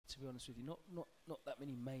be honest with you. Not that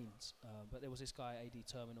many mains, but there was this guy AD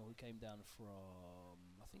Terminal who came down from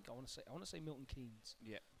I want to say Milton Keynes.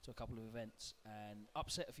 Yeah. To a couple of events and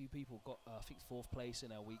upset a few people. Got I think 4th place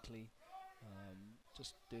in our weekly.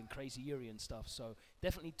 Just doing crazy Urian stuff. So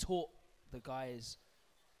definitely taught the guys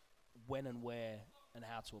when and where and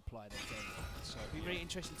how to apply their game. So it'd be really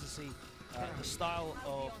interesting to see the style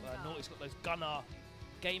of Naughty's got those Gunnar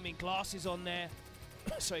gaming glasses on there,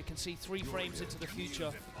 so you can see 3 frames into the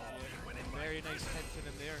future. Very nice hit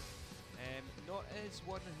in there. Not as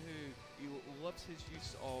one who loves his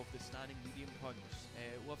use of the standing medium punch.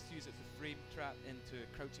 Loves to use it as a frame trap into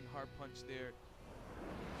crouching hard punch there.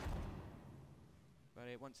 But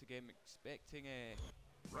once again, expecting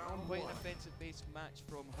quite an offensive-based match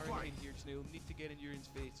from Hurricane here. So he'll need to get in Urian's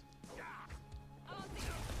face.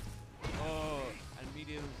 Oh, and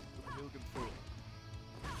medium Pilgrim throw.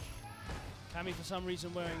 Cammy for some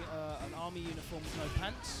reason wearing an army uniform with no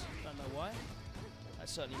pants. Don't know why.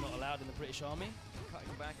 That's certainly not allowed in the British Army.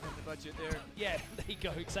 Cutting back on the budget there. Yeah, there you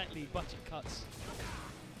go, exactly. Budget cuts.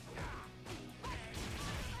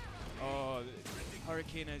 Oh,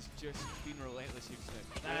 Hurricane has just been relentless here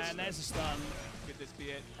tonight. And there's a stun. Could this be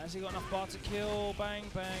it? Has he got enough bar to kill? Bang,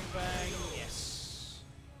 bang, bang. Yes.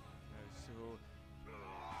 So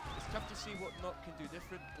it's tough to see what Knock can do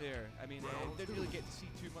different there. I mean, didn't really get to see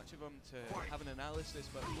too much of him to have an analysis,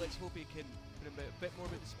 but let's hope he can put a bit more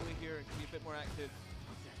of a display here and be a bit more active.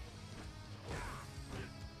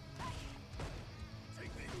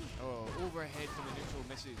 Oh, overhead from the neutral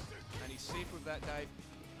misses, and he's safe with that dive.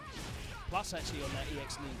 Plus actually on that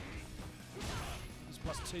EX knee. He's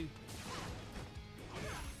 +2.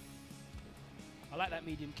 I like that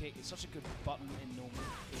medium kick. It's such a good button in normal,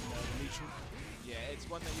 in the neutral. Yeah, it's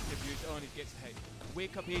one that you can use. Oh, and he gets hit.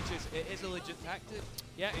 Wake up Aegis. It is a legit tactic.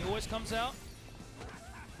 Yeah, it always comes out.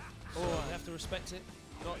 Oh, you have to respect it.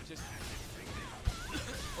 Not just.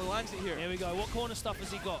 Oh, lands it here. Here we go. What corner stuff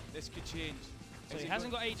has he got? This could change. So he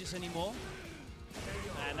hasn't got Aegis anymore.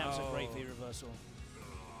 And that was a great V reversal.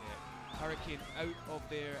 Yeah. Hurricane out of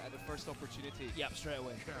there at the first opportunity. Yep, straight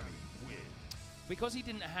away. Because he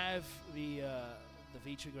didn't have the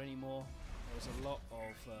V trigger anymore, there was a lot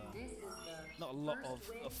of not a lot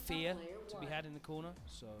of fear to be had in the corner.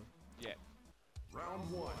 So yeah.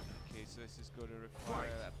 Round 1. Okay, so this is going to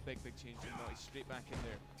require a big change from Naughty. Straight back in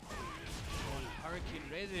there. Oh, Hurricane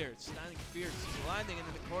ready there, standing fierce. He's landing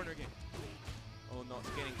into the corner again. Oh, Knox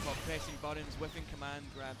getting caught pressing buttons, whiffing command,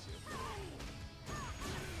 grabs it.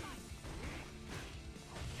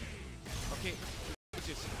 Okay,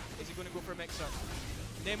 is he going to go for a mix-up?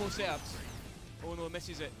 Nemo setups. Oh no,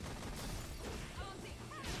 misses it.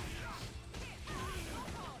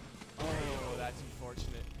 Oh, that's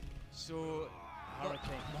unfortunate. So,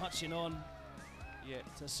 Hurricane marching on. Yeah.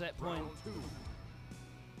 To set point. Round 2.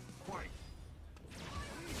 Fight.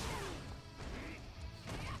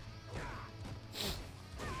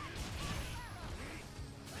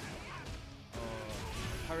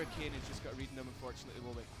 Hurricane has just got reading them, unfortunately, at the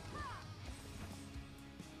moment.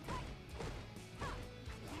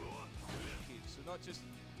 Okay, so not just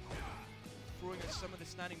throwing at some of the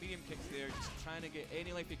standing medium kicks there, just trying to get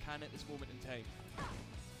any life he can at this moment in time.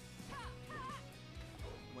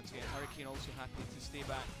 Once again, Hurricane also happy to stay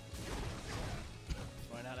back.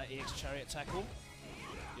 Throwing out that EX Chariot tackle.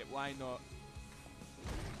 Yep, why not?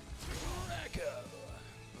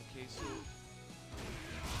 Okay, so...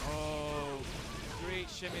 Oh, great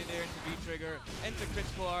shimmy there into V-Trigger, into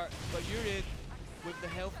critical art, but Urian with the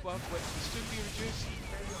health buff, which will soon be reduced,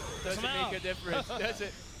 doesn't make a difference, does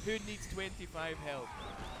it? Who needs 25 health?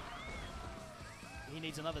 He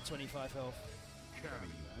needs another 25 health. Cammy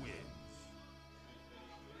wins.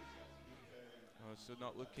 Oh, so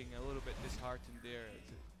not looking a little bit disheartened there.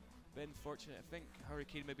 It's a bit unfortunate. I think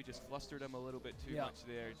Hurricane maybe just flustered him a little bit too much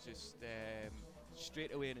there. Just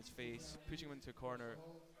straight away in his face, pushing him into a corner.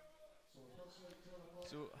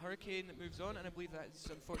 So Hurricane moves on, and I believe that's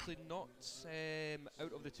unfortunately not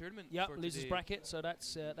out of the tournament. Yeah, for loses today. bracket, so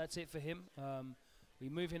that's it for him. We're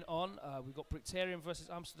moving on. We've got Brictarian versus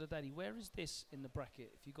Amsterdam Daddy. Where is this in the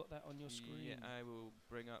bracket? If you got that on your screen. Yeah, I will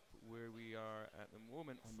bring up where we are at the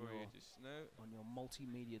moment for you just now. On your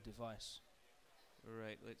multimedia device.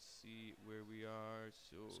 Right, let's see where we are.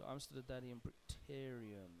 So Amsterdam Daddy and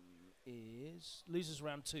Brictarian is losers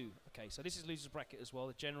round 2. Okay, so this is losers bracket as well.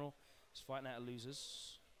 The general is fighting out of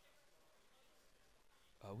losers.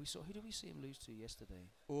 We saw, who did we see him lose to yesterday?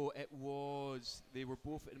 Oh, they were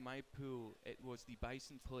both in my pool. It was the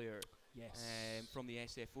Bison player. Yes. From the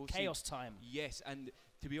SFO. Chaos Time. Yes, and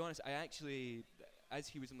to be honest, I actually, as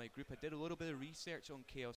he was in my group, I did a little bit of research on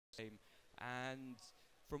Chaos Time, and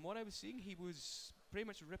from what I was seeing, he was pretty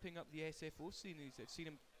much ripping up the SFO scene. I've seen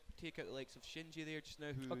him take out the likes of Shinji there just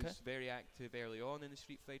now, who's very active early on in the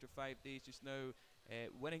Street Fighter 5 days just now,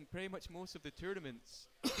 winning pretty much most of the tournaments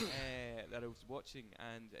that I was watching.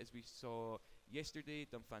 And as we saw yesterday,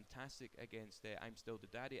 done fantastic against I'm Still the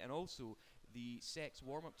Daddy, and also the Sex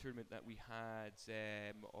warm-up tournament that we had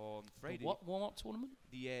on Friday. The what warm-up tournament?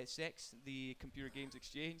 The Sex, the Computer Games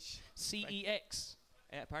Exchange. CEX.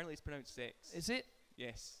 Apparently it's pronounced Sex. Is it?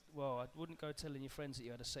 Yes. Well, I wouldn't go telling your friends that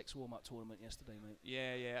you had a sex warm-up tournament yesterday, mate.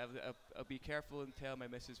 Yeah. I'll be careful and tell my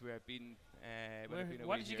missus where I've been.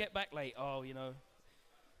 Why did you get back late? Oh, you know,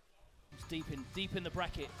 it's deep in the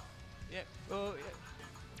bracket. Yep. Oh,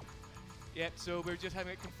 yeah. Yep. So we're just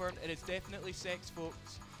having it confirmed. It is definitely Sex,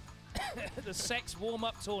 folks. The Sex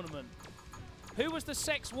warm-up tournament. Who was the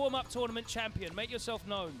Sex warm-up tournament champion? Make yourself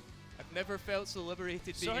known. I've never felt so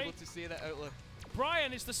liberated being able to say that out loud.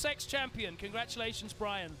 Brian is the Sex champion. Congratulations,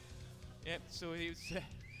 Brian. Yep, so he was...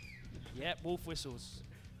 Yep, wolf whistles.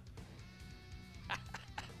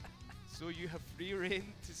 So you have free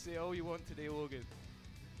reign to say all you want today, Logan.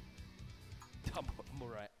 I'm all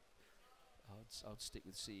right. I'll stick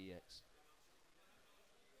with CEX.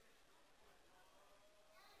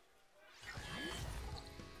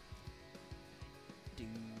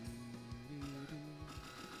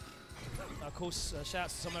 Of course,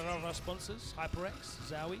 shouts to some of our other sponsors: HyperX,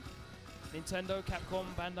 Zowie, Nintendo, Capcom,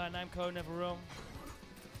 Bandai Namco, NetherRealm,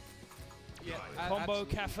 Combo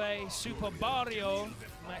Cafe, Super Barrio,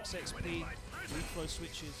 Max XP, Reflow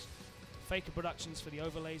Switches, Faker Productions for the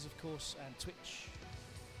overlays, of course, and Twitch.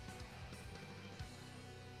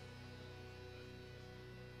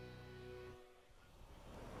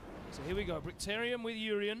 So here we go, Bricterium with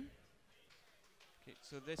Urian. Okay,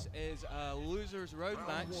 so this is a loser's round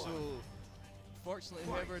match, so unfortunately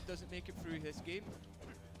whoever doesn't make it through this game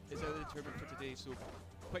is out of the tournament for today. So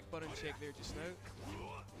quick button check there just now.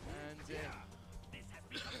 And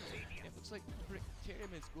it looks like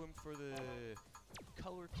Bricterium is going for the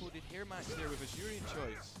color-coded hair match there with his Urian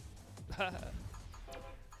choice.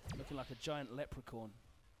 Looking like a giant leprechaun.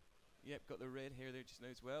 Yep, got the red hair there just now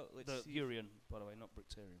as well. Let's see. Urian, by the way, not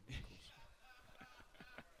Bricterium, of course.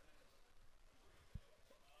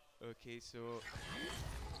 Okay, so...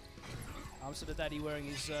 I'm the daddy wearing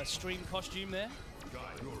his stream costume there.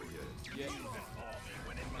 Yeah.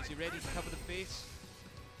 Is he ready to cover the face?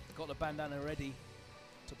 Got the bandana ready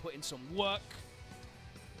to put in some work.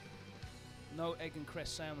 No egg and cress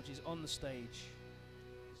sandwiches on the stage.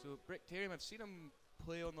 So Bricterium, I've seen him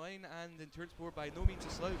play online and in turns 4 by no means a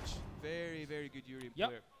slouch. Very, very good Urian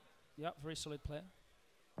player. Yep, very solid player.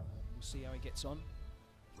 We'll see how he gets on.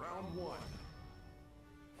 Round 1.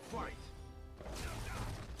 Fight.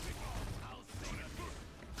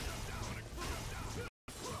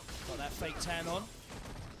 Got that fake tan on.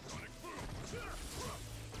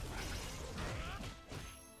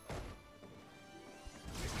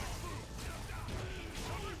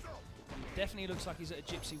 Definitely looks like he's at a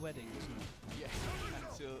gypsy wedding, doesn't he? Yeah,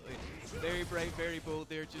 absolutely. Very bright, very bold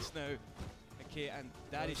there just now. Okay, and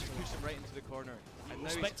Daddy just pushed him right into the corner. And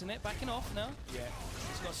Respecting it, backing off now. Yeah.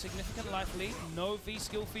 He's got a significant life lead. No V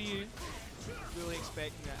skill for you. Really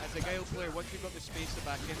expecting that. As a Guile player, once you've got the space to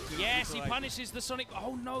back into... Yes, he punishes the Sonic...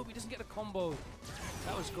 Oh no, he doesn't get the combo.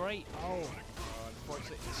 That was great. Oh.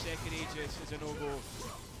 Unfortunately, the second Aegis is a no-go.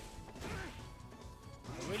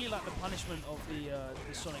 I really like the punishment of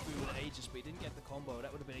the Sonic Boom with Aegis, but he didn't get the combo.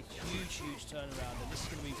 That would have been a huge, huge turnaround, and this is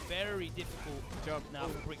going to be very difficult now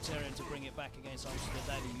for Bricterium to bring it back against the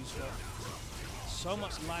Daddy, who's got so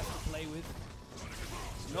much life to play with.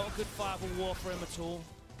 It's not a good fireable war for him at all.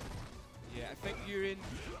 Yeah, I think Urian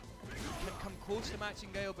can come close to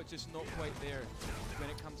matching Guile, but just not quite there when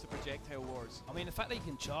it comes to projectile wars. I mean, the fact that he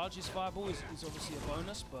can charge his fireball is obviously a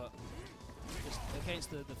bonus, but just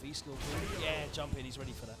against the V skill too. Yeah, jump in, he's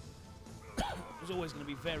ready for that. It was always going to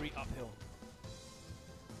be very uphill.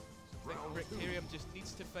 I think Bricterium just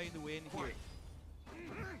needs to find a way in here.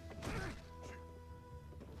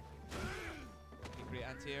 Okay, great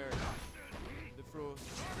anti-air. The throw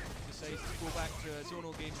decides to go back to a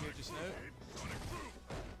zonal game here just now.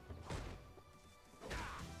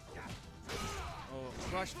 Oh,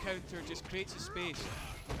 crush counter just creates a space.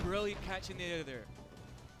 Brilliant catch in the air there.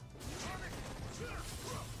 Okay,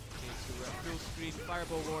 so we're at full screen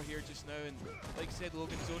fireball war here just now, and like I said,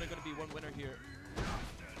 Logan's only going to be one winner here.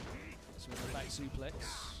 So with a back suplex.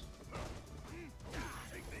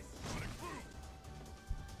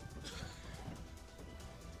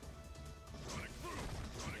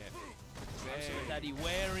 So Daddy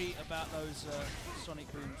wary about those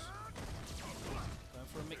Sonic booms. Going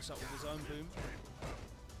for a mix-up with his own boom.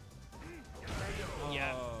 Oh,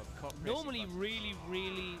 Yeah. caught pressing Normally buttons.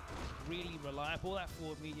 really reliable, that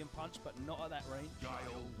forward medium punch, but not at that range.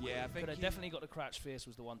 Yeah, I think But I he- definitely got the crouch fierce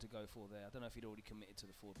was the one to go for there. I don't know if he'd already committed to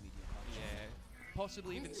the forward medium punch. Yeah,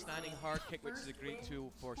 possibly even standing hard kick, which is a great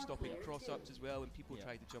tool for stopping cross-ups as well when people Yeah.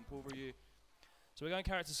 try to jump over you. So we're going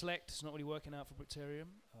character select. It's not really working out for Bricterium.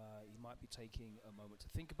 He might be taking a moment to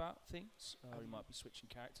think about things. He might be switching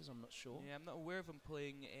characters. I'm not sure. Yeah, I'm not aware of him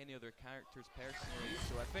playing any other characters personally,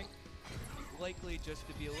 so I think he's likely just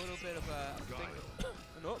to be a little bit of a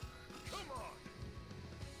think. No.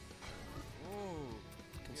 Oh,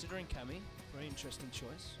 Considering Cammy, very interesting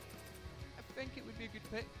choice. I think it would be a good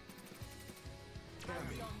pick.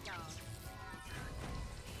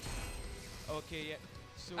 Okay, yeah.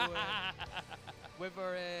 So with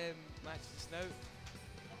our match just now.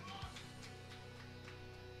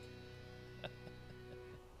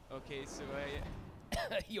 Okay, so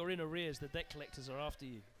You're in arrears. The deck collectors are after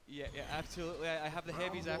you. yeah, absolutely. I have the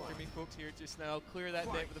heavies after me, folks, here just now. I'll clear that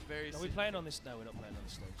deck with a very. Are we playing on this? No, we're not playing on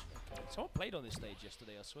this stage. Okay. Someone played on this stage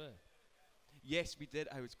yesterday, I swear. Yes, we did.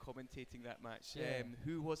 I was commentating that match. Yeah.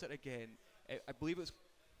 Who was it again? I believe it was.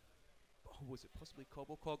 Oh, was it possibly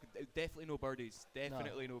Cobblecog? Definitely no birdies.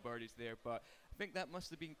 Definitely no birdies there. But I think that must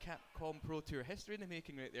have been Capcom Pro Tour history in the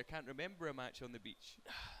making right there. Can't remember a match on the beach.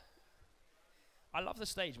 I love the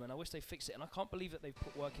stage, man. I wish they fixed it, and I can't believe that they've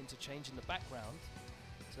put work into changing the background.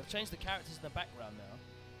 So they've changed the characters in the background now,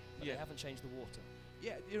 but Yeah. they haven't changed the water.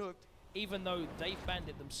 Yeah, you know, Even though they've banned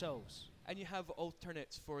it themselves. and you have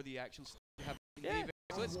alternates for the actual. You have Yeah.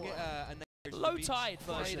 so let's get a nice version of the Low beach. tide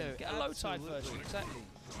version. Right out, Get a low tide version, absolutely. exactly.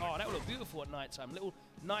 Oh, that would look beautiful at night time. Little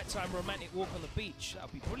nighttime romantic walk on the beach. That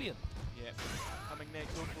would be brilliant. Yeah, coming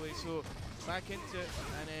next hopefully. So back into it,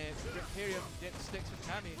 and Riparium getting sticks with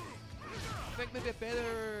Cammy. I think maybe a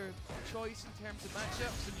better choice in terms of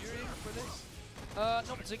matchups than Urian for this.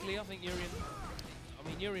 Not particularly. I think Urian. I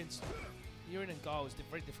mean, Urian and Gar was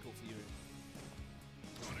very difficult for Urian.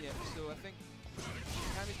 Yeah, so I think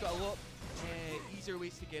Cammy's got a lot easier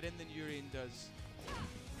ways to get in than Urian does.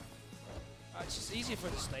 It's just easier for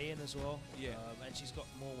her to stay in as well. Yeah. And she's got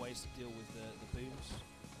more ways to deal with the booms.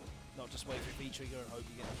 Not just wait for V-trigger and hope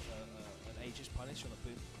you get an Aegis punish on a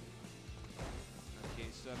boom. Okay,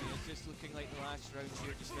 so I mean, it's just looking like the last round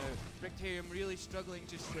here just now. Bricterium really struggling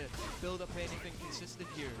just to build up anything consistent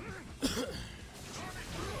here.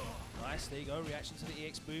 Nice, there you go. Reaction to the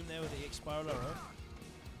EX boom there with the EX spiral arrow.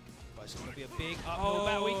 But it's going to be a big uphill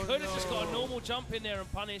battle. He could have just got a normal jump in there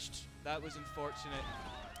and punished. That was unfortunate.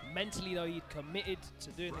 Mentally, though, he'd committed to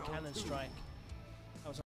doing the cannon strike. That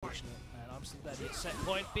was unfortunate. And I'm still there at set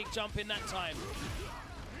point. Big jump in that time.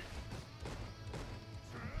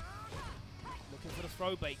 Looking for the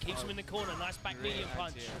throw bait. Keeps him in the corner. Nice back Great medium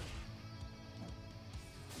punch. anti-air.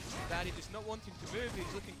 Daddy just not wanting to move.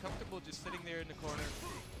 He's looking comfortable just sitting there in the corner.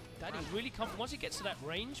 Daddy really comfortable. Once he gets to that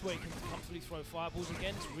range where he can comfortably throw fireballs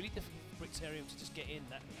again, it's really difficult for Bricterium to just get in.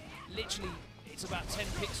 That literally, it's about 10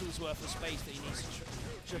 pixels worth of space that he needs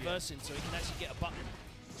to traverse in so he can actually get a button.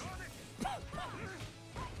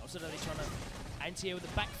 Also, they're trying to anti-air with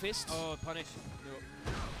the back fist. Oh, punish. No.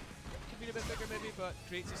 Could be a bit bigger maybe, but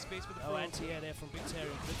creates a space for the Oh, throw. anti-air there from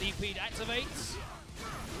Bricterium. The DP activates.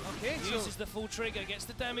 Okay, so Uses the full trigger, gets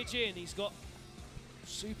the damage in. He's got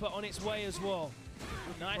super on its way as well.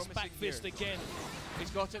 Nice promising back fist here. again.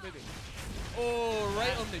 he's got it maybe. Oh,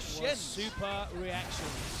 right on the Was shin. super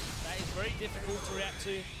reactions. That is very difficult to react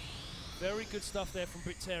to. Very good stuff there from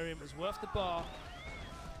Bricterium. It's worth the bar.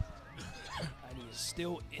 And he is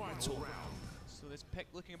still in the tour. So this pick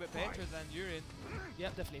looking a bit better than Urian. Yeah,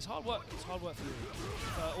 definitely. It's hard work. It's hard work for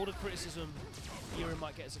Urian. All the criticism Urian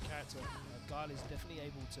might get as a character, Guile is definitely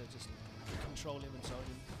able to just control him and zone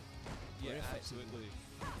him. Yeah, very effectively. absolutely.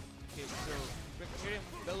 Okay, so Bricterium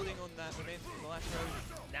building on that momentum from the last round.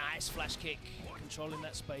 Nice flash kick, controlling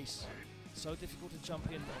that space. So difficult to jump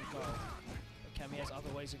in on Guile. But Cammy has other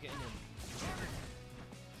ways of getting in.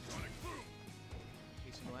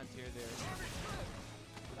 Okay, so no anti-air there.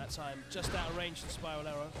 That time, just out of range, the spiral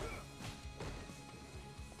arrow.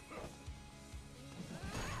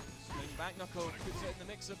 Swing back knuckle, puts it in the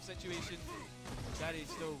mix-up situation. Daddy's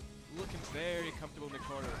still looking very comfortable in the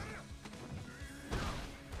corner.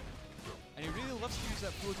 And he really loves to use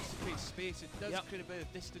that flow just to create space. It does Yep. create a bit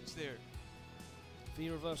of distance there. V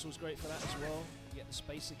reversal is great for that as well. You get the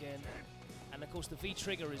space again. And of course the V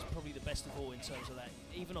trigger is probably the best of all in terms of that.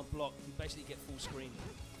 Even on block, you basically get full screen.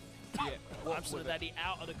 Yeah, I'm sort of Daddy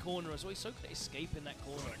out of the corner as well. He's so good at escaping that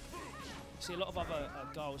corner. You see a lot of other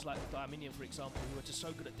guys like Diaminium, for example, who are just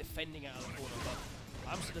so good at defending out of the corner.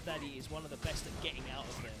 But I'm sort of Daddy is one of the best at getting out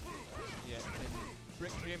of there. Yeah, and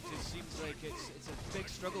Brick Graham just seems like it's a big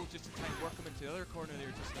struggle just to try and work him into the other corner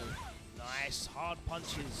there just now. Nice, hard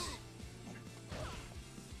punches.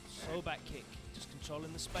 So back kick, just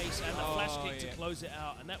controlling the space and the flash kick to close it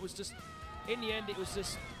out. And that was just, in the end, it was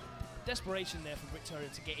just desperation there from Victoria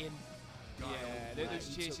to get in. Yeah, there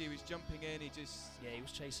was chase. He was jumping in. He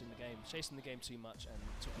was chasing the game too much and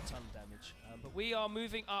took a ton of damage. But we are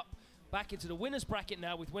moving up back into the winners bracket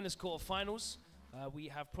now with winners quarterfinals. We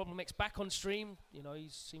have Problem X back on stream. You know, he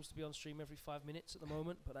seems to be on stream every 5 minutes at the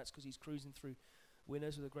moment, but that's because he's cruising through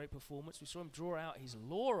winners with a great performance. We saw him draw out his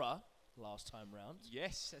Laura last time round.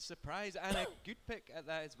 Yes, a surprise and a good pick at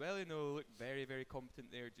that as well. You know, looked very, very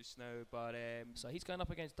competent there just now. But so he's going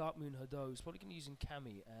up against Dark Moon Hado. He's probably going to use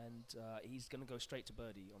Kami, and he's going to go straight to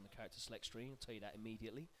Birdie on the character select screen. I'll tell you that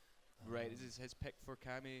immediately. Right, this is his pick for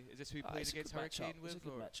Kami. Is this who he plays against Hurricane with? It's a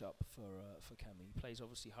good matchup for Kami. He plays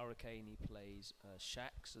obviously Hurricane. He plays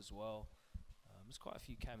Shax as well. There's quite a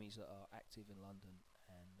few Kamis that are active in London,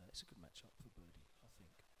 and it's a good matchup for Birdie, I think.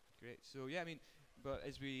 Great. So yeah, I mean. But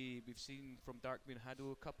as we've seen from Dark Moon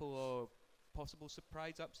Hado, a couple of possible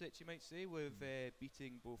surprise upsets, you might say, with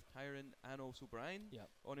beating both Tyrant and also Brian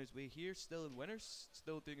on his way here, still in winners,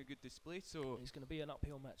 still doing a good display. So it's going to be an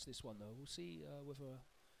uphill match, this one, though. We'll see whether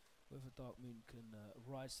Dark Moon can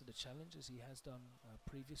rise to the challenge, as he has done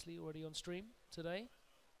previously already on stream today.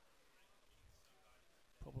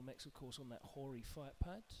 Problem X, of course, on that hoary fight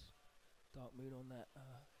pad. Dark Moon on that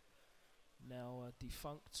now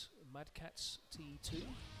defunct Mad Catz T2.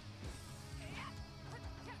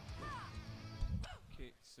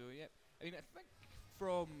 Okay, so yeah, I mean, I think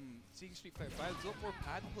from seeing Street Fighter 5, there's a lot more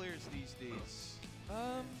pad players these days.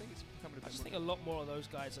 I think it's becoming a bit more. I just think a lot more of those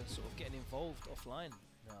guys are sort of getting involved offline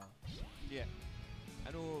now. Yeah,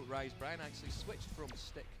 I know Rise Brian actually switched from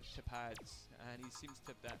stick to pads, and he seems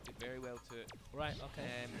to adapt very well to it. Right,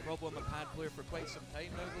 okay. Probably a pad player for quite some time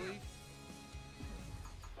now, I believe.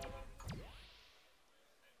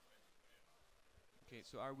 Okay,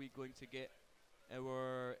 so are we going to get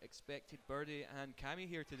our expected Birdie and Kami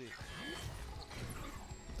here today?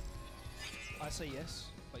 I say yes,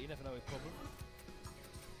 but you never know with Problem.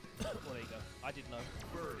 Well, there you go. I did know.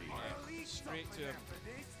 Birdie, straight to him.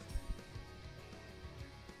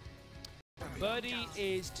 Birdie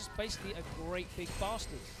is just basically a great big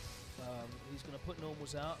bastard. He's going to put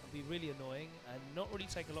normals out and be really annoying and not really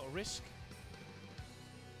take a lot of risk.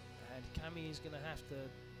 And Kami is going to have to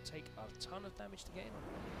take a ton of damage to get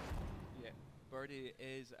in. Yeah, Birdie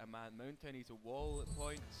is a man mountain. He's a wall at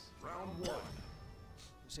points. Round one.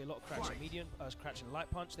 You see a lot of crouching medium, crouching light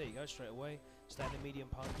punch. There you go, straight away. Standing medium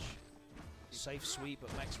punch. Safe sweep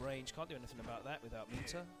at max range. Can't do anything about that without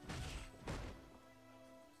meter.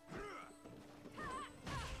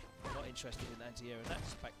 Not interested in anti-air and that.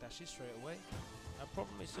 Just back dashes straight away. Our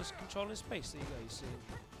problem is just controlling space. There you go. You see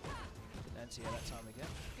didn't anti-air that time again.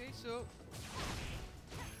 Okay, so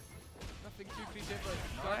nothing too crazy,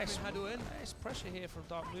 but Dark Moon Hado in. Nice pressure here from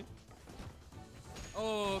Dark Moon.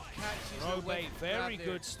 Oh, catches Robate, very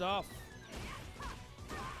good stuff.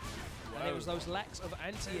 Wow. And it was those lacks of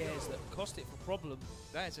anti-airs that cost it for Problem.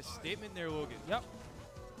 That is a statement there, Logan. Yep.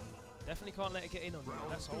 Definitely can't let it get in on you.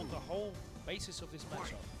 That's the whole basis of this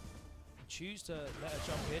matchup. Choose to let her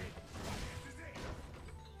jump in.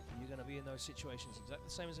 You're going to be in those situations exactly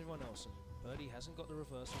the same as everyone else. And Birdie hasn't got the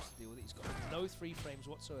reversals to deal with it. He's got no 3 frames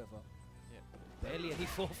whatsoever. Barely any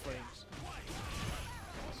 4 frames.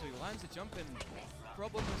 So he lands a jump in.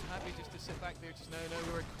 Problem was happy just to sit back there just now. Now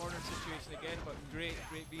we're in corner situation again, but great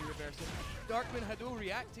V reversal. Dark Moon Hado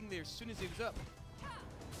reacting there as soon as he was up.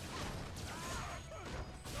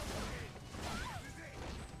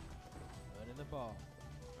 Burning the bar.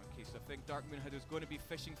 Okay, so I think Dark Moon Hado is going to be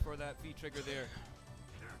fishing for that V trigger there.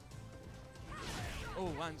 Oh,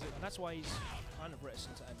 lands it. And that's why he's kind of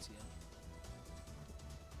reticent to anti-air.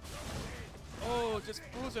 Oh, just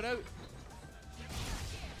throws it out.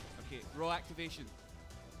 Okay, raw activation.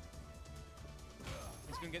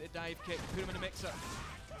 He's going to get the dive kick, put him in the mix-up.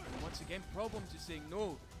 And once again, Problem just saying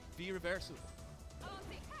no. V reversal.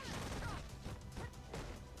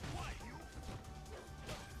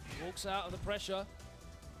 Walks out of the pressure.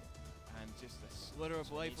 And just a slither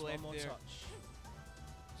of life left one more there. Touch.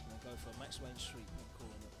 He's going to go for a max range sweep, I'm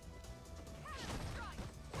calling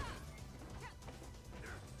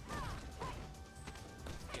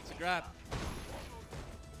it. Gets a grab.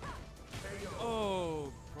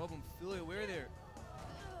 Oh, Problem fully aware there.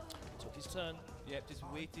 Took his turn. Yep, just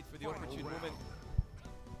waited for the opportune moment.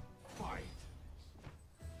 Fight.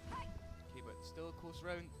 Okay, but still a close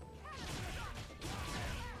round.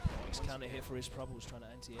 Next counter here for his troubles trying to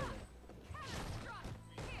anti-air there.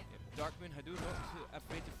 Yep, Darkmoon Hado not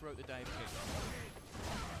afraid to throw out the dive kick.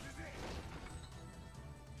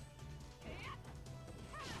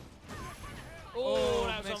 Oh,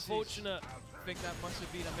 that was misses. unfortunate. I think that must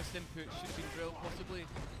have been a missed input. Should have been drilled, possibly.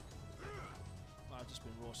 Might have just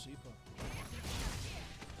been raw super.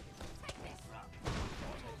 Take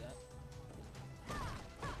that.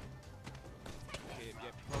 Okay,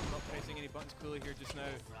 yeah, probably not pressing any buttons clearly here just now.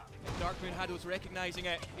 And Darkmoon Hado's recognizing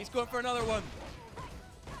it. He's going for another one.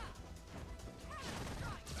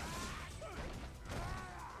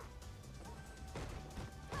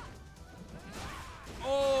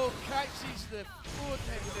 Oh, catches the forward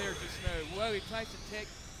head there just now. Wow, he tries to take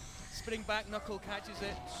spring back knuckle, catches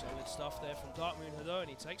it. Solid stuff there from Darkmoon Hado, and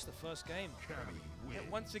he takes the first game. Yeah,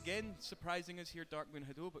 once again, surprising us here, Darkmoon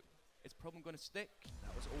Hado, but it's probably going to stick.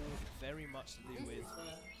 That was all very much to do with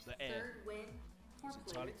the air. It's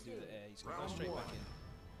entirely to do with the air. He's going to go straight back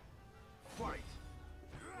in. Fight.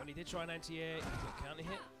 When he did try an anti-air, he got a counter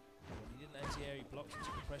hit. When he didn't anti-air, he blocked and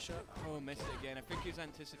took the pressure. Oh, missed it again. I think he was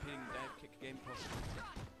anticipating dive kick again, possibly.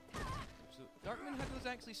 So Darkmoon Hado was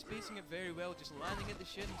actually spacing it very well, just landing at the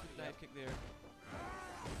shins with the dive kick there.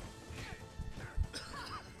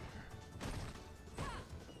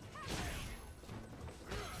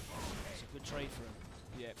 It's a good trade for him.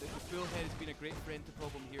 Yeah, the full head has been a great friend to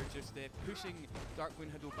Problem here, just pushing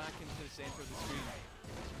Darkmoon Hado back into the centre of the screen.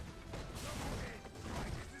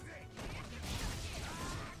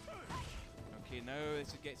 Okay, now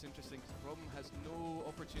this gets interesting because Problem has no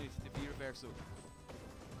opportunity to V reversal.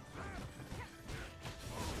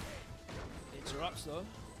 Interrupts though.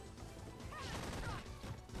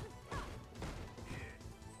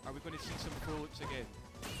 Are we going to see some full loops again?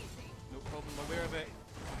 No Problem, aware of it.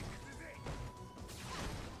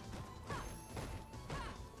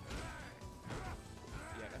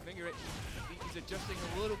 Yeah, I think you're right. He's adjusting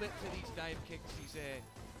a little bit to these dive kicks. He's defensive.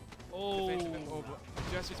 Oh, but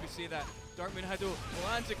just as we say that, Darkmoon Hado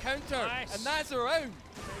lands a counter, Nice. and that's a round.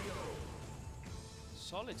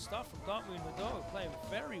 Solid stuff from Darkmoon Hado, playing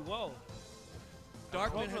very well.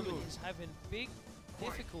 Darkmoon Problem Hado. is having big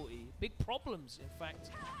difficulty, big problems, in fact,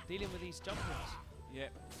 dealing with these jump hits. Yeah.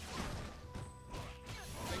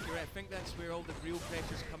 I think you're right. I think that's where all the real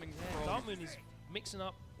pressure's coming from. Darkmoon is mixing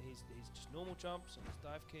up his just normal jumps and his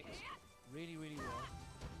dive kicks really, really well.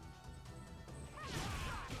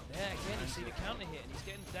 There again, you see the counter hit, and he's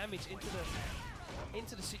getting damage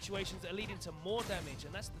into the situations that are leading to more damage,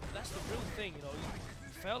 and that's the real thing. You know,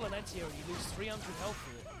 you fail an anti-air and you lose 300 health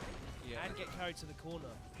for it, and get carried to the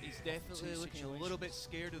corner. He's definitely Two looking a little bit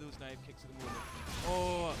situations. scared of those dive kicks at the moment.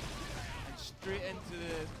 Oh, and straight into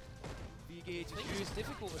the V gauge. I think it's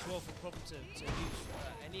difficult as well for Problem to use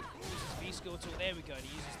any uses V skill tool. There we go, and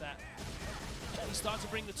he uses that. He's starting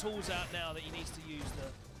to bring the tools out now that he needs to use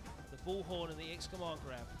the bullhorn and the X command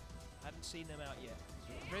grab. Haven't seen them out yet.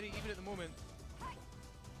 Pretty even at the moment.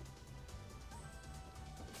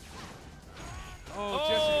 Oh,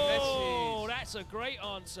 just misses. That's a great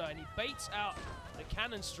answer, and he baits out the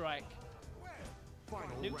cannon strike.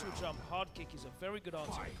 Neutral jump, hard kick is a very good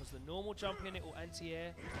answer because the normal jump in it will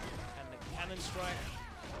anti-air, and the cannon strike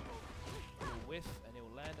will whiff and it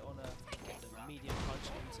will land on get the medium punch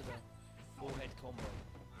into the forehead combo.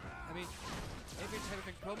 I mean, every time I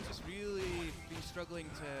think Problem's just really been struggling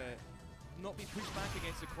to not be pushed back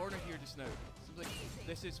against the corner here just now. Seems like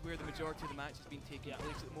this is where the majority of the match has been taking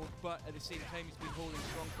place at the moment, but at the same time he's been holding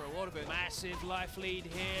strong for a lot of it. Massive life lead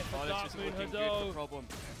here for This is Darkmoon looking good for Hado. Problem.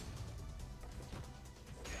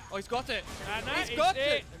 Oh, he's got it! And that He's is got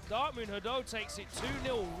it! And Darkmoon Hado takes it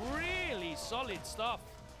 2-0. Really solid stuff.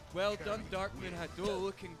 Well done, Darkmoon Hado,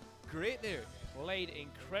 looking great there. Played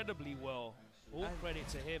incredibly well. All credit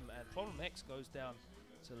to him, and Problem X goes down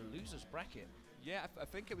to the loser's bracket. Yeah, I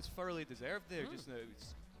think it was thoroughly deserved there just now.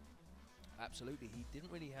 Absolutely, he didn't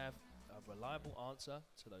really have a reliable answer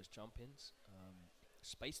to those jump-ins.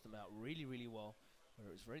 Spaced them out really, really well, where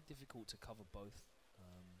it was very difficult to cover both.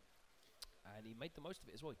 And he made the most of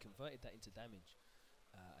it as well. He converted that into damage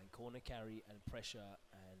and corner carry and pressure,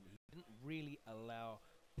 and he didn't really allow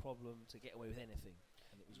Problem to get away with anything.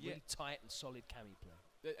 And it was really tight and solid cami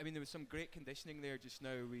play. I mean, there was some great conditioning there just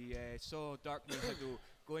now. We saw Darkmoon Hado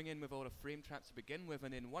going in with all the frame traps to begin with,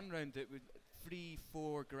 and in one round it was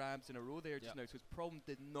 3-4 grabs in a row there just now. So his Problem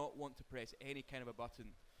did not want to press any kind of a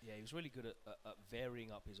button. Yeah, he was really good at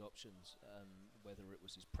varying up his options, whether it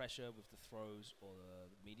was his pressure with the throws or the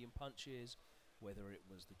medium punches, whether it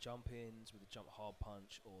was the jump-ins with the jump hard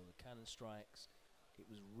punch or the cannon strikes. It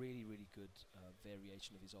was really, really good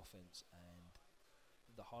variation of his offense, and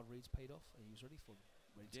the hard reads paid off, and he was ready to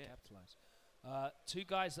capitalize. Two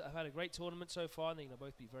guys that have had a great tournament so far, and they're going to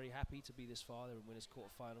both be very happy to be this far. They're in winners'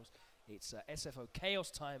 quarterfinals. It's SFO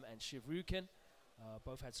Chaos Time and Shivrukin.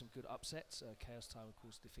 Both had some good upsets. Chaos Time, of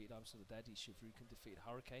course, defeated I'm Still the Daddy. Shivrukin defeated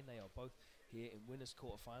Hurricane. They are both here in winners'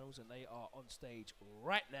 quarterfinals, and they are on stage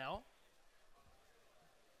right now.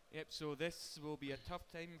 Yep, so this will be a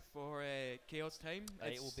tough time for Chaos Time.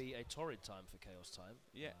 It will be a torrid time for Chaos Time.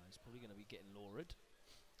 Yeah. He's probably going to be getting lured.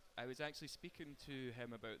 I was actually speaking to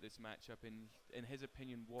him about this matchup, and in his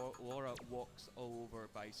opinion, Laura walks all over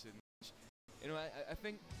Bison. You know, I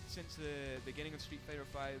think since the beginning of Street Fighter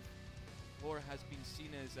V, Laura has been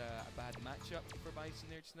seen as a bad matchup for Bison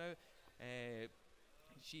there just now.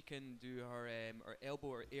 She can do her elbow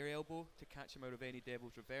or air elbow to catch him out of any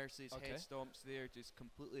Devil's Reverses, head stomps there, just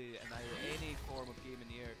completely annihilate any form of game in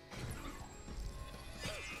the air.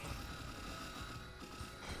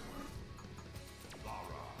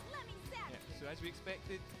 So as we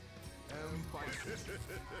expected, and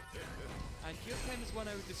Chaos Time is one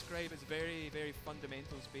I would describe as very, very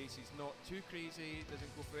fundamentals based. He's not too crazy,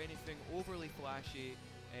 doesn't go for anything overly flashy,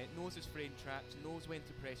 knows his frame traps, knows when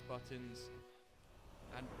to press buttons,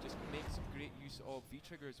 and just makes great use of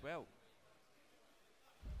V-Trigger as well.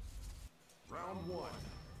 Round 1.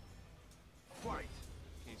 Fight.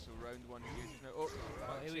 Okay, so round 1 here now. Oh,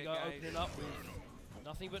 here we go, opening up with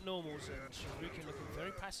nothing but normals, and Shivrukin looking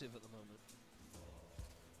very passive at the moment.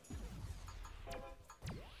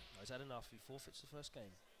 Is that enough? He forfeits the first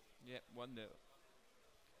game. Yep, 1-0.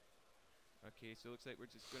 Okay, so it looks like we're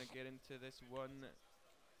just going to get into this one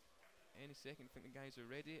any second. I think the guys are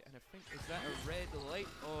ready, and I think, is that a red light?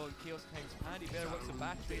 Oh, Chaos Time's pad. He better watch the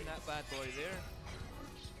battery in that bad boy there.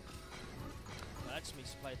 That's me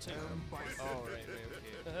to play too. Oh, right,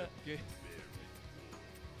 okay. Good.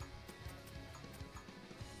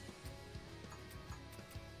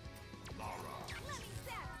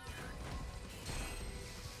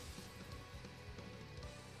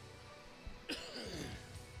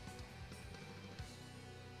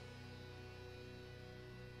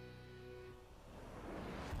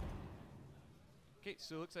 Okay,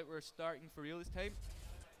 so it looks like we're starting for real this time.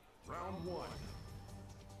 Round 1.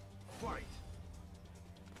 Fight.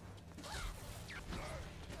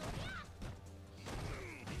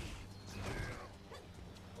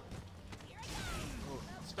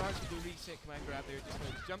 Starts with the reset command grab there, just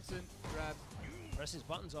now. Jumps in, grab. Presses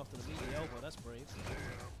buttons after the meaty elbow, that's brave.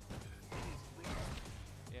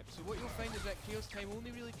 Yep, so what you'll find is that Chaos Time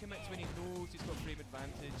only really commits when he knows he's got frame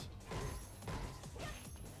advantage.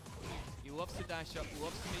 He loves to dash up,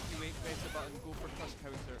 loves to make you wait, press the button, go for crush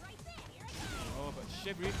counter. Oh, but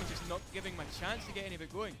Shivrukin just not giving him a chance to get any of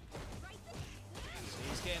it going. So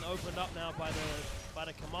he's getting opened up now by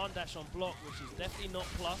the command dash on block, which is definitely not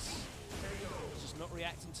plus. He's just not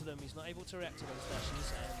reacting to them. He's not able to react to those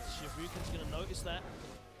dashes, and Shivrukin's going to notice that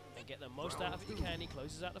and get the most out of it he can. He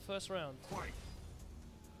closes out the first round.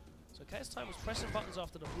 So Chaos Time was pressing buttons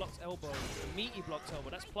after the blocked elbow, the meaty blocked elbow.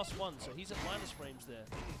 That's +1, so he's at minus frames there.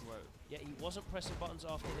 Wow. Yet he wasn't pressing buttons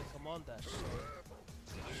after the command dash.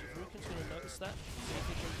 So Shivrukin's going to notice that, see if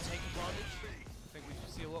he can take advantage. I think we should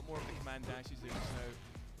see a lot more of the command dashes there just now.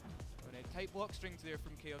 And tight block strings there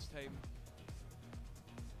from Chaos Time.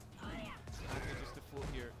 Okay, just the float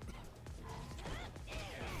here.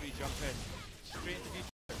 Free jump in. Straight into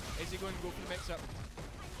V-Trigger. Is he going to go for the mix-up?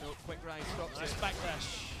 No, quick rise, stops nice it.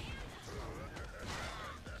 backdash.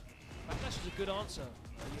 Backdash is a good answer.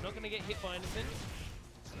 You're not going to get hit by anything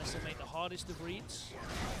unless they make the hardest of reads,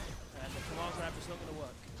 and the command grab is not going to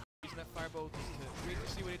work. Using that fireball just to wait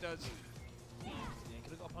to see what he does. Yeah, he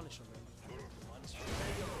could have got a punish on him.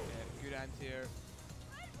 Yeah, good anti-air.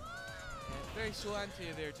 Yeah, very slow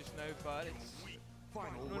anti-air there just now, but it's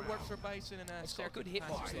it works for Bison in a it's got a good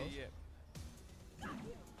hitbox though. Yeah.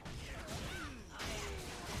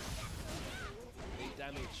 Big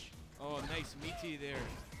damage. Oh, nice meaty there.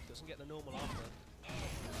 Doesn't get the normal after.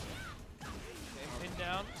 Getting pinned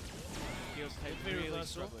down. Chaos Time Very really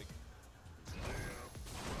reversal. struggling.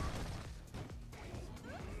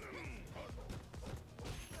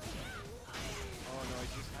 Oh no,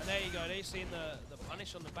 he's just... And there you go, they've seen the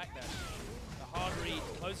punish on the backdash. The hard read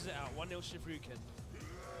closes it out, 1-0 Shivrukin.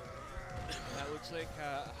 That looks like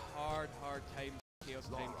a hard time Chaos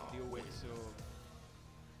Time to deal with, so...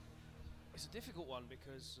 It's a difficult one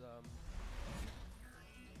because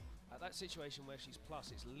at that situation where she's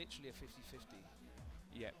plus, it's literally a 50-50.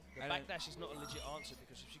 Yeah. The backdash is not a legit answer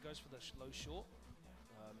because if she goes for the low short,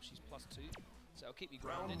 she's +2. So it'll keep you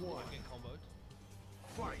grounded and you'll get comboed.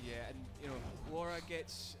 Yeah, and you know, Laura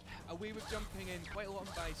gets away with jumping in quite a lot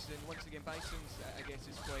on Bison. Once again, Bison's, I guess,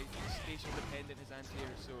 is quite station dependent, his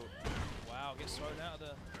anti-air, so... Wow, gets thrown out of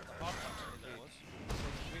the hard punch, I think that was.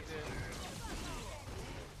 Wait there.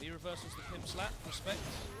 V reversals the pimp slap, respect.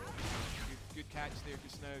 Good catch there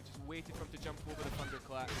just now. Just waited for him to jump over the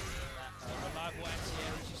thunderclap. Reliable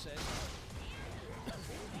anti-air, as you said.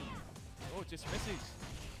 Oh, just misses.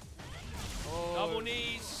 Oh, Double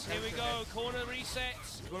knees. Here we go. Corner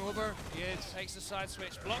resets. He's going over. He is. Takes the side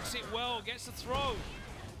switch. Blocks it well. Gets the throw.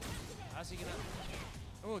 How's he gonna?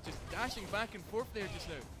 Oh, just dashing back and forth there just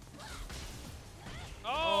now.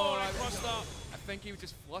 Oh, that crossed up. I think he was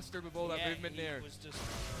just flustered with all that movement there. He was just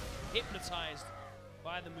hypnotized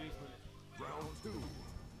by the movement. Round 2.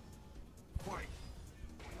 Fight.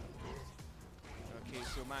 Okay,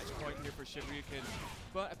 so match point here for Shiburyukin.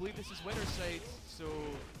 But I believe this is winner's side, so...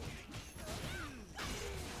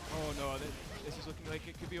 Oh no, this is looking like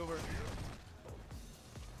it could be over.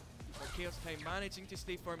 But Chaos Time managing to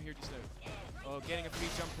stay firm here just now. Oh, getting a free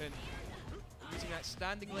jump in. Using that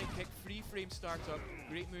standing leg kick, free frame startup.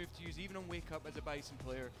 Great move to use even on wake up as a Bison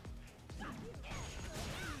player.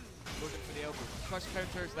 Loading for the elbow. Crush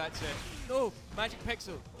counters, that's it. No! Magic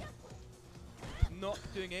Pixel! Not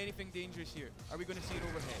doing anything dangerous here. Are we going to see an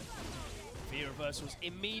overhead? V reversals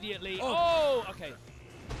immediately. Oh. Oh, okay.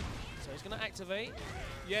 So he's going to activate.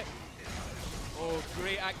 Yep. Oh,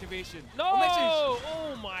 great activation. No! Oh, misses!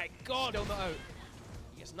 Oh my god! Still not out.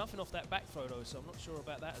 He gets nothing off that back throw though, so I'm not sure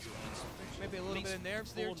about that as well. Maybe a little bit of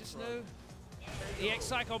nerves there just now. The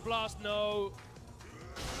X-Psycho Blast, no.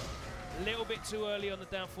 A little bit too early on the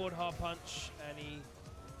down forward hard punch, and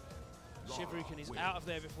Shiburyukin is out of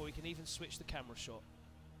there before he can even switch the camera shot.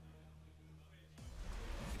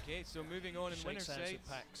 Okay, so moving on in winner's Shakes hands side. with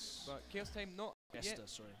Pax. But Chaos Time not yet. Esther,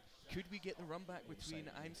 sorry. Could we get the run back between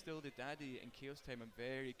I'm Still the Daddy and Chaos Time? I'm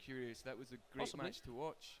very curious. That was a great Possibly. match to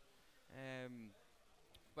watch.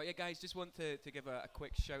 But yeah, guys, just want to give a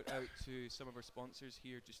quick shout out to some of our sponsors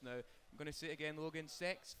here just now. I'm going to say it again, Logan,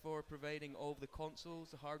 Sex for providing all of the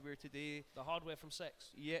consoles, the hardware today. The hardware from Sex.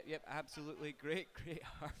 Yep, absolutely. Great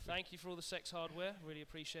hardware. Thank you for all the Sex hardware. Really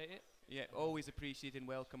appreciate it. Yeah, always appreciate and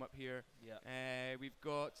welcome up here. Yeah. We've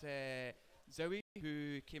got Zoe,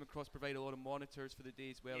 who came across provide a lot of monitors for the day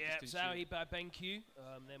as well. Yeah, just to ensure- Zoe by BenQ.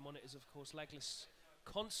 Their monitors, of course, legless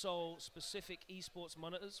console-specific esports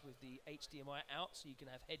monitors with the HDMI out, so you can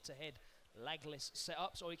have head-to-head lagless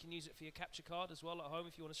setups, or you can use it for your capture card as well at home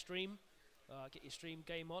if you want to stream. Get your stream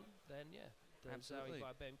game on, then yeah. Absolutely. Zoe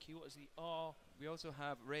by BenQ. What is the R? We also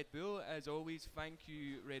have Red Bull. As always, thank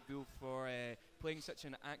you, Red Bull, for playing such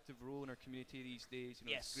an active role in our community these days. You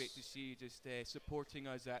know, Yes. It's great to see you just supporting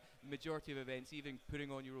us at majority of events, even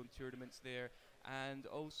putting on your own tournaments there. And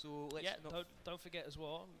also, let's not don't forget as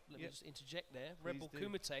well, let me just interject there, Red Bull do.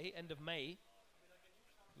 Kumite, end of May.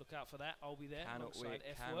 Look out for that, I'll be there Cannot alongside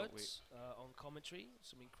wait, cannot F-Words on commentary.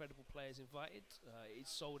 Some incredible players invited.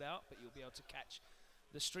 It's sold out, but you'll be able to catch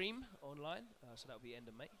the stream online, so that'll be end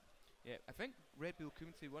of May. Yeah, I think Red Bull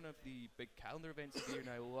Kumite, one of the big calendar events of the year, and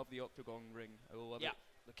I love the Octagon ring. I love it.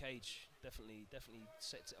 The cage definitely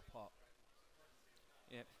sets it apart.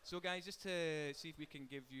 Yeah. So guys, just to see if we can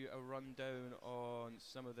give you a rundown on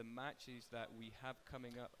some of the matches that we have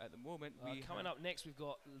coming up at the moment. Coming up next, we've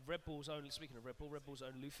got Red Bull's own, speaking of Red Bull's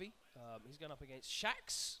own Luffy. He's going up against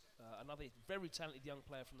Shax, another very talented young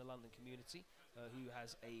player from the London community, who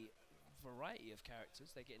has a variety of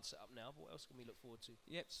characters. They're getting set up now, but what else can we look forward to?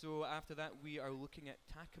 Yep, so after that we are looking at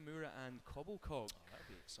Takamura and Cobblecog. Oh, that'd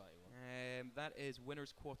be an exciting one. That is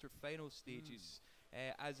winners quarter-final stages.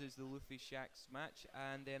 As is the Luffy Shax match,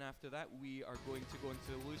 and then after that we are going to go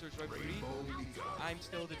into the losers round 3. I'm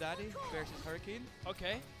Still the Daddy versus Hurricane.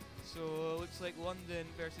 Okay. So looks like London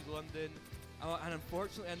versus London, and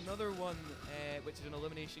unfortunately another one which is an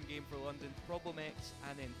elimination game for London, Problem X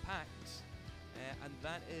and then Pax, and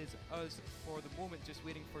that is us for the moment, just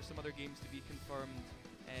waiting for some other games to be confirmed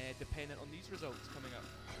dependent on these results coming up.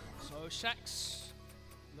 So Shax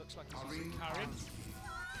looks like he's using Karen.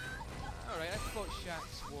 Alright, I thought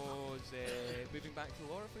Shax was moving back to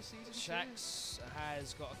Laura for season 2. Shax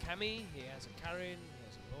has got a Cammy, he has a Karen, he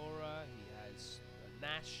has a Laura, he has a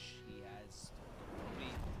Nash, he has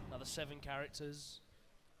probably another 7 characters.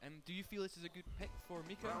 Do you feel this is a good pick for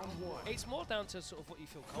Mika? Round 1. It's more down to sort of what you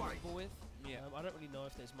feel comfortable with. Yeah. I don't really know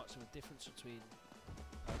if there's much of a difference between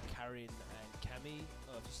Karen and Cammy.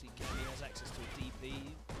 Obviously Cammy has access to a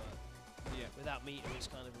DP, but without meter it's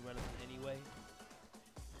kind of irrelevant anyway.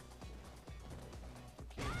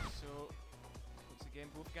 So, once again,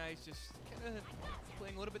 both guys just kind of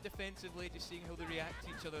playing a little bit defensively, just seeing how they react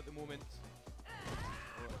to each other at the moment.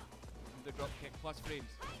 The drop kick plus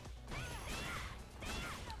frames.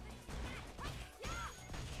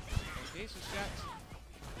 Okay, so Shax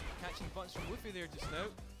catching butts from Luffy there just now,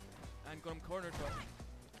 and got him cornered, but...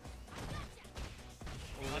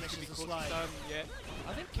 Punish finishes the close slide. to done, yeah.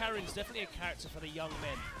 I think Karin's definitely a character for the young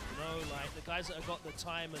men. You know, like the guys that have got the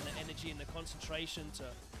time and the energy and the concentration to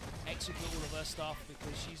execute all of her stuff,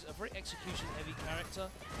 because she's a very execution-heavy character.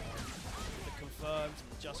 With the confirmed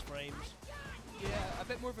and the just frames. Yeah, a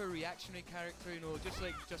bit more of a reactionary character, you know, just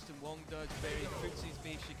like Justin Wong does, very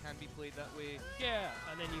footsies-based, she can be played that way. Yeah,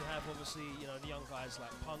 and then you have obviously, you know, the young guys like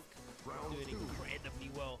Punk doing incredibly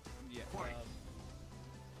well. Yeah. Okay,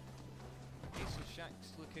 so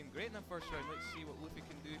Shaq's looking great in that first round. Let's see what Luffy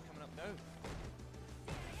can do coming up now.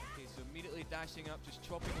 Okay, so immediately dashing up, just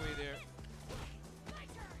chopping away there.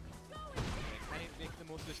 Yeah, can he make the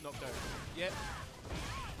most of this knockdown? Yep.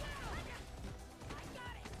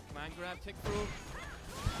 Command grab, tick throw.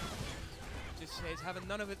 Just says having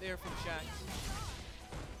none of it there from Shaq.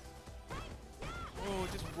 Oh,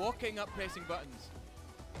 just walking up pressing buttons.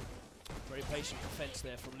 Very patient defense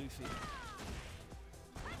there from Luffy.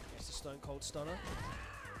 Gets the Stone Cold Stunner.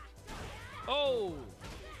 Oh!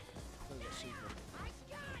 Oh, got super.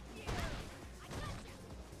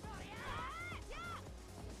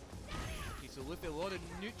 Okay, so Luffy, a lot of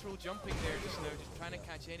neutral jumping there just now, just trying to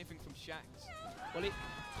catch anything from Shaq's. Well,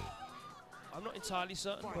 I'm not entirely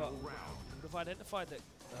certain, but would have identified that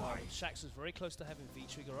Shax was very close to having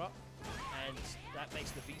V-Trigger up, and that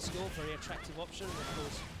makes the V-Skill a very attractive option, and of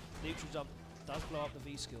course, neutral jump does blow up the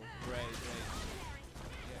V-Skill. Right.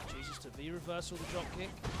 Yeah, Jesus to V-reversal the drop kick.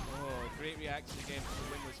 Oh, great reaction again from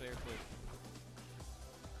the wingless airplay.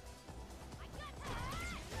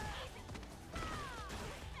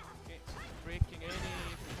 Okay, breaking any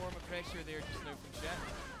form of pressure there just now from Shaq.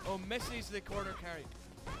 Oh, misses the corner carry.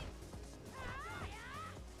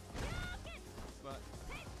 But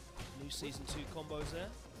New Season 2 combos there.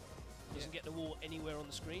 Doesn't get the wall anywhere on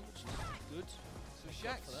the screen, which is good. so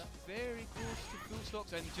Shaq's very close to full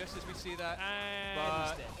stocks, and just as we say that, And but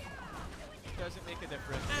he's dead. doesn't make a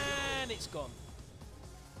difference. And it's gone.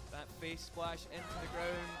 That face splash into the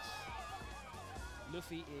ground.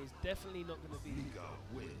 Luffy is definitely not going to be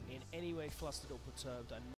in any way flustered or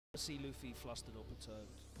perturbed. I never see Luffy flustered or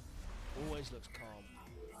perturbed. Always looks calm.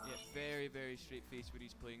 Yeah, very, very straight face when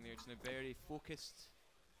he's playing there. It's a very focused.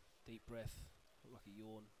 Deep breath. Like a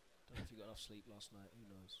yawn. Don't know if you got enough sleep last night. Who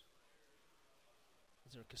knows?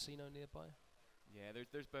 Is there a casino nearby? Yeah,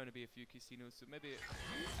 there's bound to be a few casinos, so maybe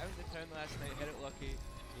out of the town last night, hit it lucky.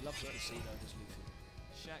 He loves a casino, does Luffy.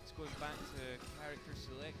 Shaq's going back to character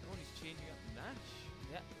select. Oh, he's changing up Nash.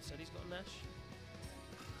 Yeah, said he's got a Nash.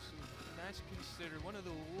 So Nash considered one of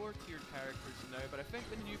the lower tier characters now, but I think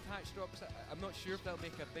when the new patch drops, I'm not sure if that'll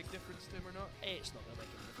make a big difference to him or not. It's not going to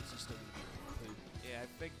make a difference. He's still going to be poo. Yeah, I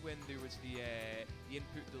think when there was the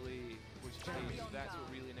input delay was changed, that's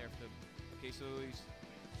what really nerfed him. Okay, so he's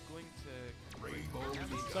going to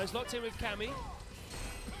So he's locked in with Cammy.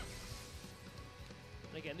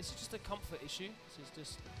 And again, this is just a comfort issue. This is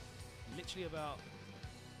just literally about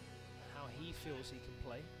how he feels he can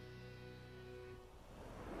play.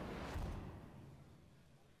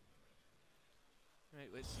 Right,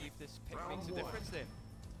 let's see if this pick makes a difference then.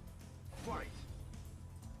 Fight.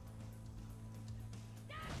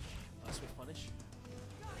 Nice swift punish.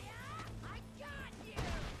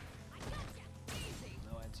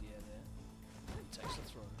 No anti-air there. Takes the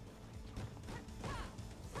throw.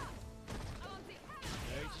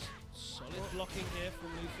 Very just solid blocking here from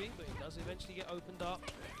Luffy, but he does eventually get opened up.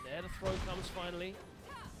 There the throw comes finally.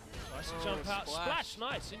 Tries to jump out. Splash!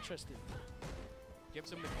 Nice, interesting.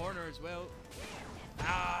 Gives him the corner as well.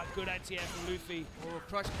 Ah, good anti-air from Luffy. Oh,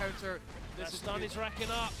 crush counter. That This is stun good. is racking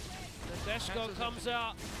up. The Deshko Cancels comes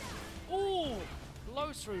out. Ooh!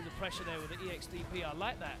 Blows through the pressure there with the EXDP. I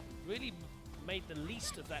like that. Really made the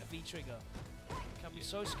least of that V-trigger. Can be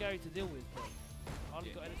so scary to deal with, but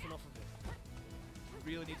hardly got anything off of it.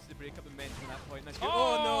 Really needs to break up the momentum at that point. That's good.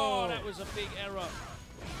 Oh, Oh no! that was a big error.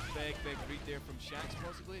 Big read there from Shax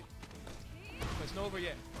possibly. But it's not over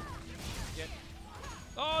yet. Yet.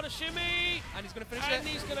 Oh, the shimmy! And he's going to finish And it.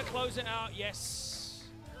 he's going to close it out. Yes.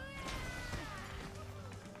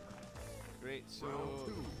 Great. So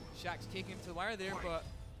Shax taking him to the wire there, but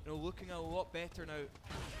looking a lot better now.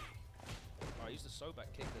 Oh, I used the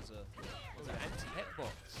Sobak kick as An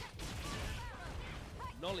anti-hitbox.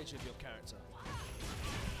 knowledge of your character.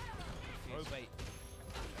 Throw bait.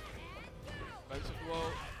 Bounce off the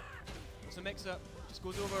wall. What's the mix-up? Just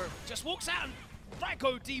goes over. Just walks out and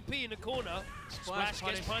Franco DP in the corner. Splash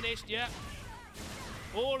gets punished, yeah.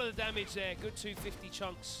 All of the damage there, good 250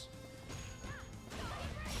 chunks.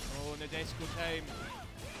 Oh, Nadesco time.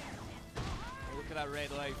 Oh, look at that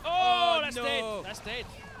red light. Oh, that's no. dead. That's dead.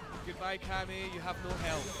 Goodbye, Cammy. You have no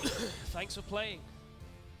health. Thanks for playing.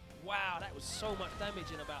 Wow, that was so much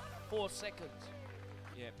damage in about 4 seconds.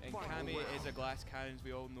 Yeah, and Final Kami round. is a glass cannon, as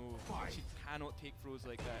we all know. Fight. She cannot take throws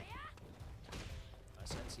like that.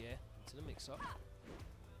 Nice anti-air into the mix-up.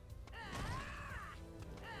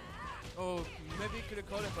 Oh, maybe he could have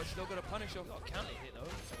caught it, but still got a punish off. Got a counter hit though.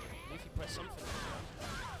 If you press something.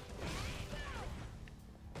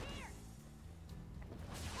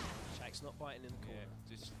 Shaq's not biting in the corner.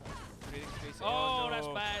 Yeah, just creating space. Oh, no. that's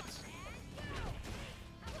bad.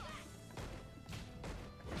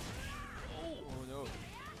 Oh no.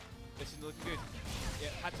 This isn't looking good. Yeah,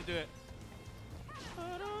 had to do it.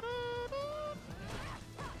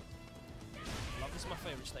 Love, this is my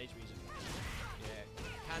favourite stage music. Yeah,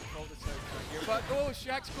 can't call the soundtrack here. But oh,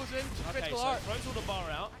 Shax goes in. Okay, Critical so art. throws all the bar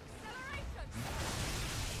out.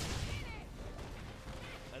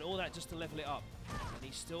 And all that just to level it up. And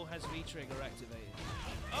he still has V-trigger activated.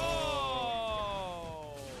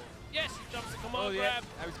 Oh! Yes, he jumps the command grab.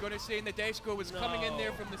 I was going to say, the Desco was coming in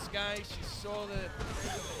there from the sky. She saw the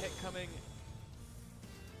hit coming.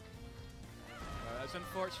 That's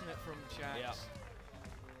unfortunate from Shax. Yeah.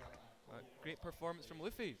 Great performance from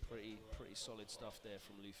Luffy. Pretty solid stuff there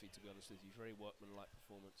from Luffy, to be honest with you. Very workmanlike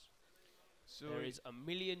performance. So there is a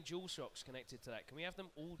million dual shocks connected to that. Can we have them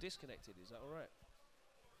all disconnected? Is that all right?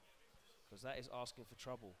 Because that is asking for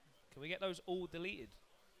trouble. Can we get those all deleted?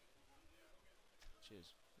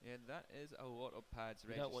 Cheers. yeah, that is a lot of pads.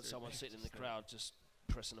 We don't want registered someone there sitting in the just now. crowd just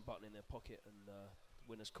pressing a button in their pocket and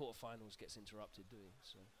winners quarterfinals gets interrupted, do we?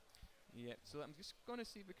 So. Yeah, so I'm just going to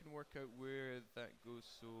see if we can work out where that goes.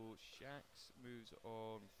 So Shax moves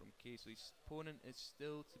on from K. So his opponent is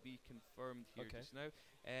still to be confirmed here just now.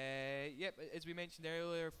 Yep, as we mentioned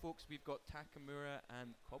earlier, folks, we've got Takamura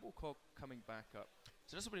and Cobblecog coming back up.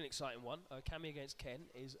 So this will be an exciting one. Kami against Ken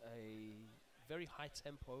is a very high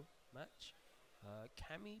tempo match.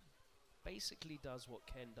 Kami basically does what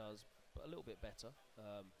Ken does, but a little bit better.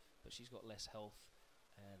 But she's got less health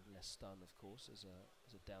and less stun, of course, as a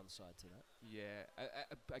downside to that. Yeah,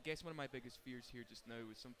 I guess one of my biggest fears here just now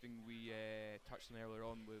was something we touched on earlier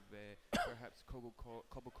on with perhaps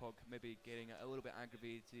Cobblecog maybe getting a little bit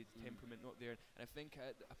aggravated, temperament not there. And I think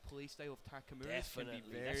a play style of Takamura can be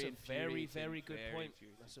very That's a very, infuriating, very good point.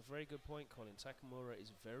 infuriating. That's a very good point, Colin. Takamura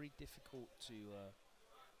is very difficult to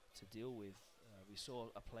deal with. We saw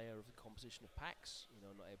a player of the composition of packs,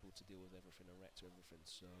 not able to deal with everything and react to everything.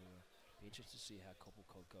 So be interested to see how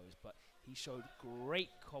Cobblecog goes. But he showed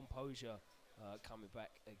great composure coming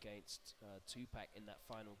back against Tupac in that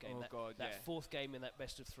final game. That fourth game in that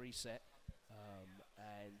best of 3 set,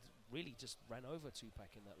 and really just ran over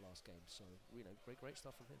Tupac in that last game. So great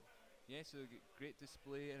stuff from him. Yeah, so great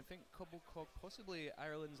display, and I think Cobblecog possibly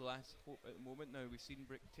Ireland's last hope at the moment. Now we've seen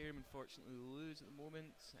Bricktarium unfortunately lose at the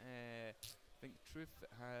moment. I think Truth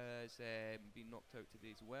has been knocked out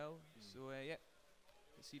today as well. So yeah,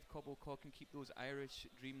 let's see if Cobblecog can keep those Irish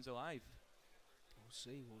dreams alive. We'll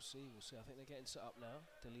see. I think they're getting set up now,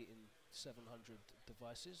 deleting 700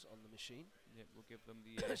 devices on the machine. Yeah, we'll give them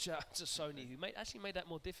the shout out to Sony, who actually made that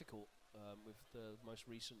more difficult with the most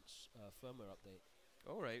recent firmware update.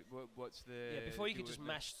 All right, what's the? Yeah, before you could just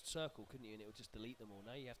mash circle, couldn't you? And it would just delete them all.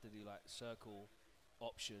 Now you have to do like circle,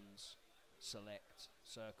 options, select,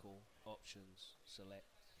 circle, options,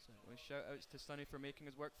 select. Well, shout outs to Sunny for making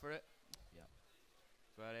us work for it. Yeah.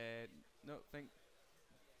 But no, think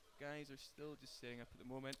guys are still just setting up at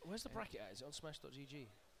the moment. Where's the bracket at? Is it on smash.gg?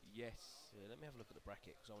 Yes. Yeah, let me have a look at the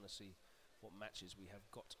bracket because I want to see what matches we have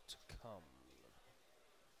got to come.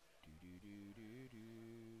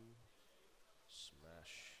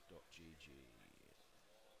 Smash.gg.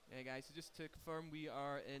 Yeah, guys, so just to confirm, we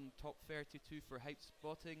are in top 32 for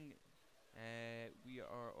Hypespotting. We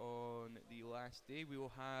are on the last day. We'll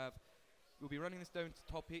be running this down to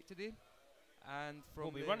top 8 today. And from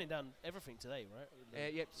we'll be running down everything today,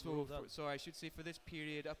 right? Yep, so I should say for this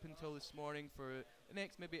period up until this morning, for the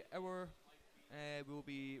next maybe hour, we'll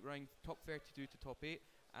be running top 32 to top 8.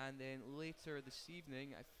 And then later this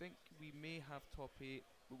evening, I think we may have top 8.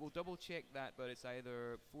 We'll double check that, but it's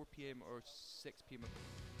either 4 PM or 6 PM.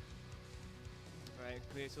 Right,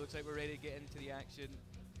 great, so it looks like we're ready to get into the action.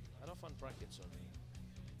 I don't find brackets on me.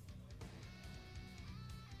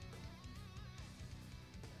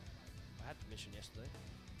 I had permission yesterday.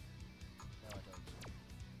 No, I don't.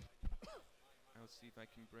 I'll see if I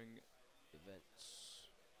can bring events.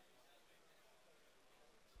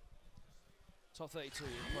 Top 32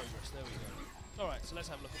 in progress, there we go. Alright, so let's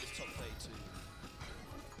have a look at this top 32.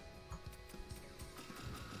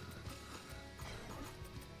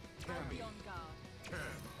 Kami.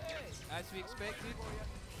 As we expected,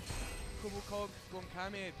 Cobblecog going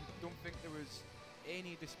Kami. I don't think there was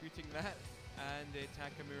any disputing that. And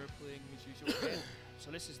Takamura playing his usual game.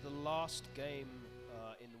 So this is the last game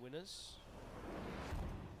in the winners.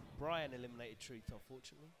 Brian eliminated Truth,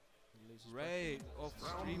 unfortunately. He loses Right, off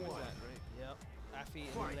stream is that, right? Yep. Affy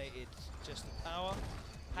eliminated Just the Power.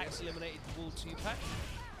 Pax eliminated the Wall 2-pack.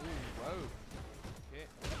 Oh, wow. Okay,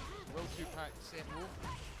 World 2-pack set move.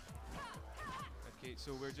 Okay,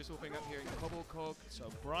 so we're just opening up here in Cobblecog. So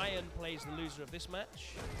Brian plays the loser of this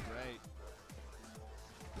match. Right.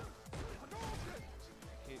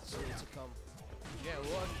 Okay, so Still to come. yeah, a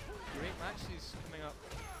lot of great matches coming up.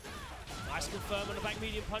 Nice confirm on the back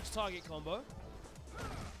medium punch target combo.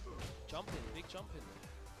 Jumping, big jumping.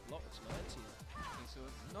 Locked 90. Okay, so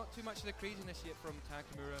not too much of the craziness yet from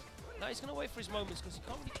Takamura. No, he's going to wait for his moments because he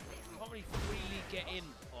can't really freely get in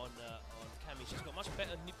on Cammy. She's got much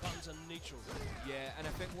better buttons and neutral. Yeah, and I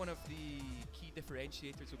think one of the key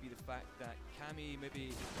differentiators will be the fact that Cammy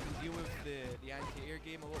maybe can deal with the anti-air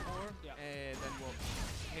game a lot more than what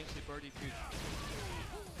potentially Birdie could.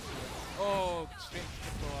 Oh, straight to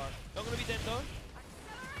the bar. Not going to be dead though.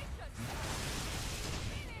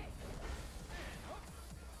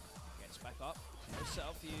 Gets back up. No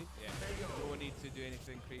setup for you. Yeah, no need to do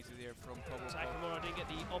anything crazy there from Cobblecog. Takamura didn't get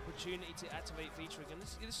the opportunity to activate feature again.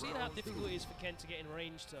 You've seen how difficult it is for Ken to get in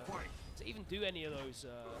range to even do any of those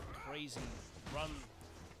crazy run.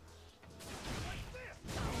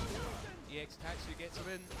 EX Tatsu gets him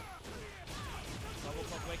in.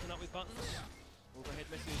 Cobblecog waking up with buttons. Overhead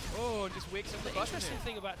misses. Oh, and just wakes up the The button interesting there.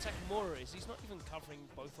 thing about Takamura is he's not even covering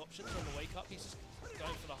both options on the wake up. He's just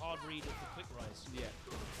going for the hard read of the quick rise. Yeah.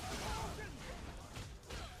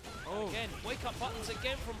 Oh. Again, wake up buttons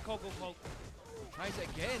again from Cobblecog. Tries it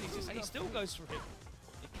again. He's just And he still goes for it.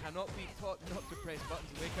 He cannot be taught not to press buttons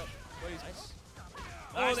and wake up. Nice.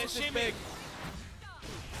 Oh, Nice, this the is shimmy. big.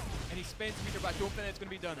 And he spends meter, but I don't think it's going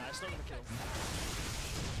to be done. Nah, it's not going to kill.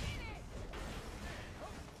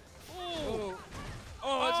 Oh,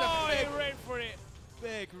 oh, that's a he big, ran for it.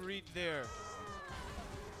 big read there.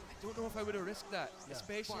 I don't know if I would have risked that,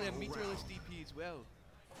 especially a meterless DP as well.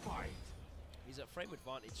 He's at frame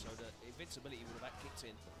advantage, so the invincibility would have kicked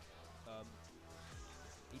in.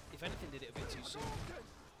 He, if anything, did it a bit too soon.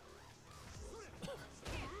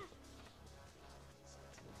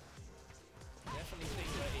 Definitely think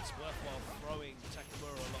that it's worthwhile throwing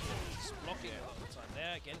Takamura a lot more. He's blocking a lot of the time.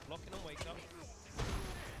 There again, blocking on wake up.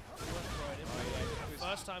 Worth throwing him.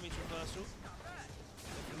 First time he's reversal.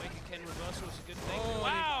 If you make a Ken reversal, it's a good thing. Oh, and he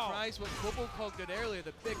Wow! tries what Cobblecog did earlier,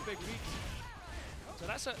 the big reach. So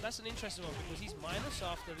that's an interesting one because he's minus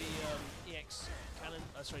after the EX cannon,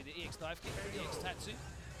 sorry, the EX dive kick, the EX Tatsu.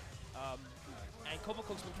 And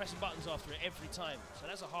Cobblecog's been pressing buttons after it every time. So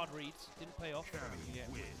that's a hard read, didn't pay off. Yeah,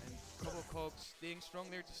 and Cobblecog staying strong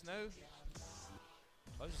there just now.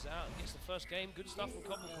 Closes out and gets the first game. Good stuff from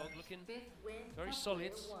Cobblecog, looking very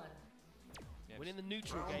solid. Yes. Winning the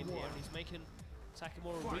neutral game here, and he's making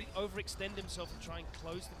Takamura really overextend himself and try and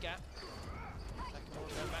close the gap. Takamura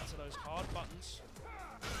going back to those hard buttons.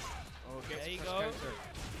 Oh, gets There you first go. counter.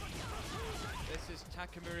 This is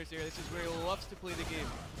Takamura's here. This is where he loves to play the game.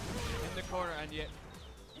 In the corner, and yet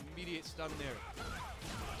immediate stun there.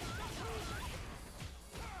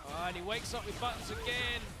 And he wakes up with buttons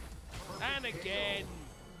again. And again.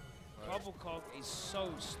 Cobblecog is so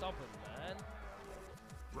stubborn, man.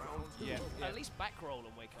 Yeah, At least back roll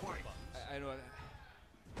and wake up with buttons. I know.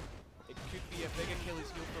 It could be a big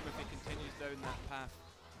Achilles heel for him if he continues down that path.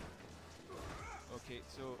 Okay,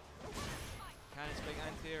 so Cannon's big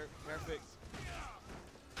anti-air, perfect.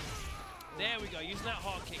 There we go, using that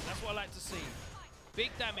hard kick. That's what I like to see.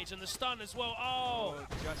 Big damage and the stun as well. Oh!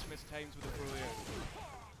 Just missed times with the full air.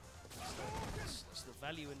 It's the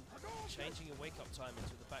value in changing your wake-up timings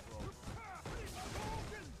with the back roll.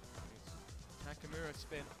 Takamura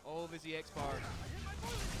spent all of his EX bars.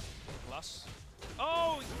 Plus.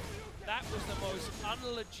 Oh! That was the most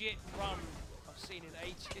unlegit run I've seen in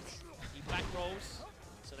ages. He back rolls,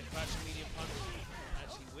 so the crouching medium punch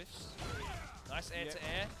actually whiffs. Nice air to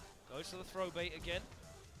air. Goes to the throw bait again.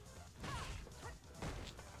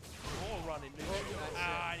 More run in neutral.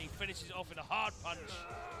 And he finishes off with a hard punch.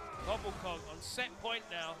 Cobblecog on set point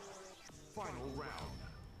now. Final round.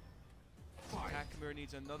 Takamura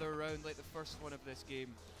needs another round like the first one of this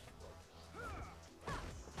game.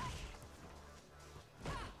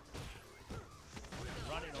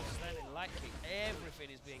 Running or standing light kick. Everything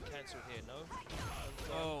is being cancelled here, no?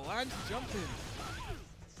 Oh, lands jumping.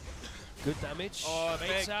 Good damage. Oh,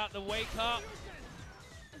 Baits big. out the wake up.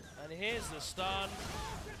 And here's the stun.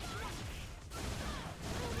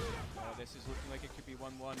 Oh, this is looking like it could be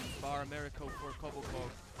 1-1. Bar miracle for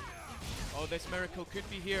Cobblecog. Oh, this miracle could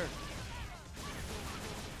be here.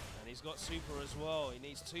 And he's got super as well. He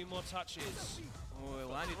needs 2 more touches. Oh, he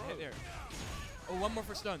landed hit there. Oh, one more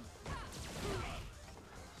for stun.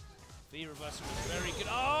 V reversal was very good.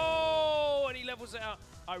 Oh, and he levels it out.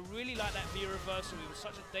 I really like that V reversal. It was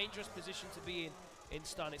such a dangerous position to be in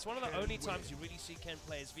stun. It's one of the only times you really see Ken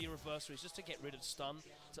play as V reversal is just to get rid of stun,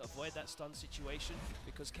 to avoid that stun situation,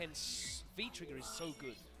 because Ken's V trigger is so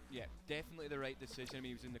good. Yeah, definitely the right decision. I mean,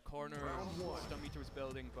 he was in the corner, stun meter was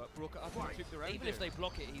building, but broke it up and took the round. Even if they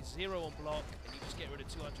block it, he's 0 on block, and you just get rid of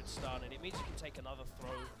 200 stun, and it means you can take another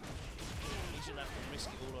throw. You shouldn't have to risk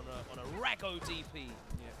it all on a Rago DP.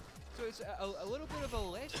 Yeah. So it's a little bit of a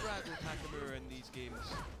less Rago Takamura in these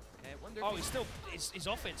games. Wonder Oh, he's still his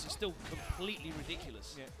offense is still completely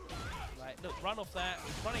ridiculous. Yeah. Like, look, run off that,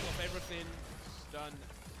 he's running off everything, Stun.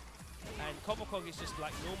 and Cobblecog is just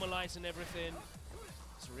like normalizing everything.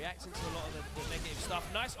 It's reacting to a lot of the negative stuff.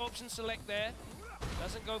 Nice option select there.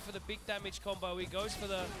 Doesn't go for the big damage combo. He goes for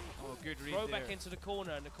the good read throw there. back into the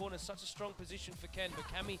corner, and the corner is such a strong position for Ken. But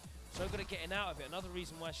Cammy so good at getting out of it. Another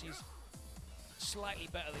reason why she's slightly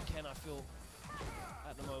better than Ken, I feel,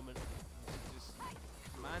 at the moment. Just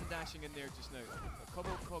man dashing in there just now.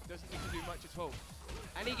 Cobblecog doesn't need to do much at all.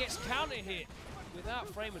 And he gets counter hit without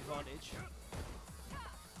frame advantage.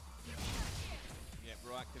 Yeah,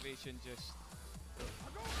 bro activation just.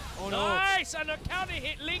 Oh no! Nice! And a counter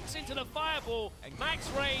hit links into the fireball. And Max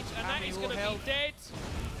range, and that is going to be dead.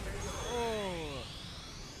 Oh!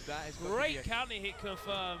 That is Great counter hit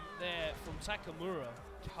confirmed there from Takamura.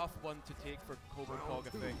 Tough one to take for Cobblecog,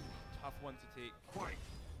 I think. Tough one to take.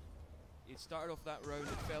 He started off that round,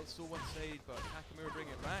 it felt so one-sided, but Takamura bring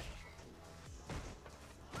it back.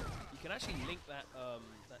 You can actually link that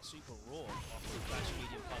that super raw after the crash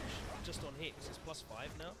medium punch just on hit, 'cause it's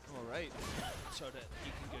 +5 now. Alright. So that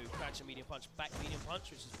you can go crash and medium punch, back medium punch,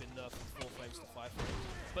 which has been nerfed from 4 frames to 5 frames.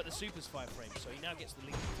 But the super's 5 frames, so he now gets the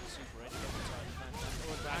link to the super every time.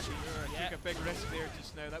 Oh, Takamura took a big risk there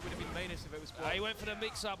just now. That would have been minus if it was blocked. He went for the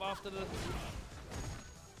mix-up after the...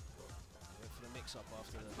 Mix-up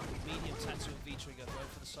after the medium tattoo and V-trigger, going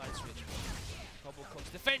for the side switch. Cobblecog's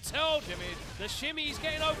defense held! The shimmy is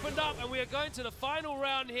getting opened up, and we are going to the final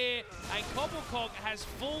round here, and Cobblecog has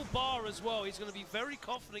full bar as well. He's going to be very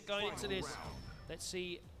confident going into this. Let's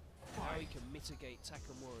see how he can mitigate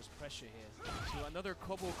Takamura's pressure here. So another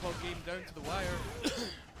Cobblecog game down to the wire.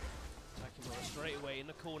 Takamura straight away in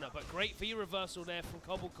the corner, but great V-reversal there from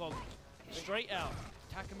Cobblecog. Straight out.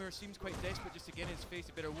 Takamura seems quite desperate just to get in his face.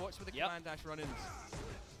 You better watch for the command dash run-ins.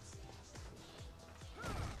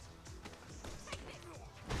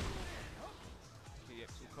 Okay, yep,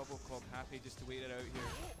 so Cobblecog happy just to wait it out here.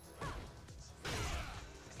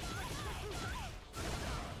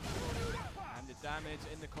 And the damage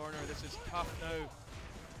in the corner. This is tough now.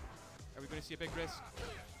 Are we going to see a big risk?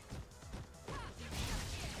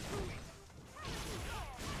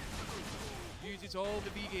 Uses all the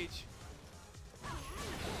V-gauge.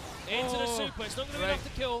 Into the super, it's not going to be enough to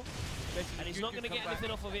kill. And he's not going to get comeback.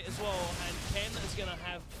 anything off of it as well. And Ken is going to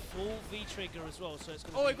have full V-trigger as well, so it's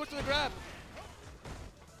going to Oh, he goes to the grab!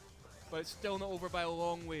 But it's still not over by a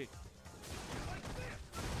long way.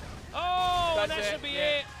 Oh, and that That's should be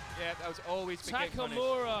yeah. it. Yeah, that was always been getting punished.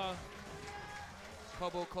 Takamura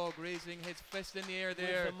Cobblecog raising his fist in the air with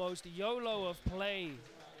there. the most YOLO of play.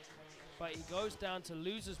 But he goes down to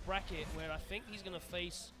loser's bracket, where I think he's going to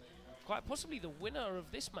face quite possibly the winner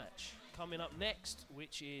of this match coming up next,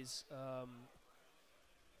 which is...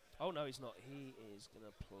 oh, no, he's not. He is going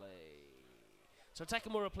to play... So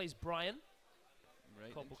Takamura plays Brian.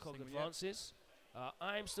 Right, Cobblecog advances.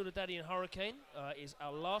 I'm Still the Daddy and Hurricane is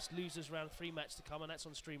our last losers round 3 match to come, and that's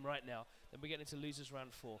on stream right now. Then we get into losers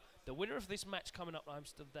round 4. The winner of this match coming up, I'm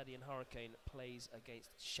Still the Daddy and Hurricane, plays against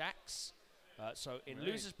Shax. So in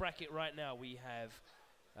losers bracket right now, we have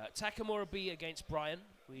Takamura B against Brian.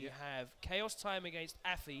 We have Chaos Time against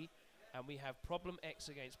Afi, and we have Problem X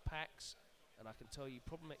against Pax. And I can tell you,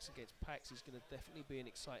 Problem X against Pax is going to definitely be an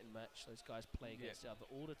exciting match. Those guys play against each other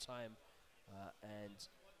all the time. And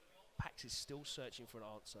Pax is still searching for an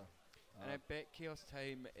answer. And I bet Chaos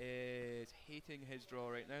Time is hating his draw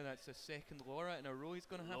right now. That's the second Laura in a row he's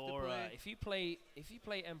going to have to play. If you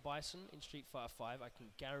play M. Bison in Street Fighter 5, I can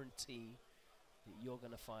guarantee that you're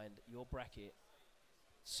going to find your bracket.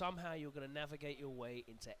 Somehow you're going to navigate your way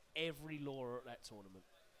into every Laura at that tournament.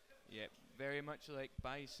 Yeah, very much like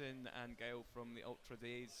Bison and Guile from the Ultra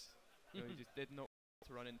days. You know, he just did not want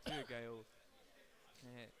to run into Guile.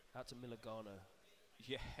 Out to Milagano.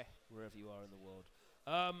 Yeah. Wherever you are in the world.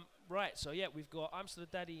 Right, so yeah, we've got I'm Still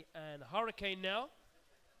the Daddy and Hurricane now.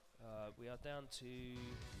 We are down to...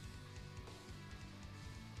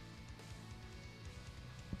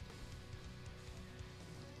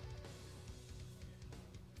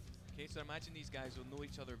 Okay, so I imagine these guys will know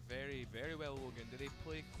each other very, very well, Logan. Do they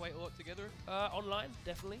play quite a lot together? Online,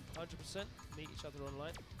 definitely, 100%. Meet each other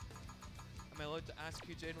online. Am I allowed to ask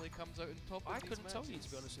who generally comes out on top of I these couldn't tell you, matches?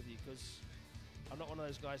 to be honest with you, because I'm not one of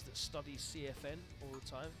those guys that studies CFN all the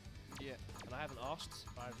time. Yeah. And I haven't asked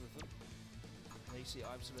either of them. They see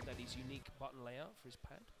I'm sort of Daddy's unique button layout for his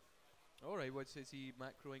pad. Alright, what is he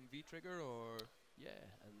macroing V-trigger or? Yeah,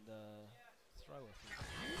 and throw, I think.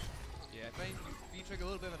 Yeah, I find V-trigger a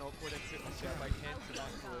little bit of an awkward input myself. I tend to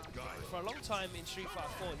macro it. For a long time in Street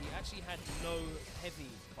Fighter 4, he actually had no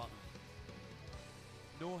heavy button.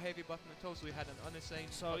 No heavy button at all, so he had an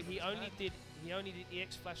unassigned. So button he on his only pad. did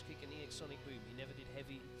EX flash kick and EX sonic boom. He never did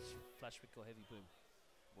heavy flash kick or heavy boom.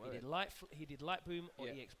 Right. He did light boom or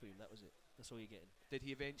Yeah. EX boom. That was it. That's all you're getting. Did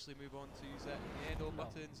he eventually move on to use that in the end, all No.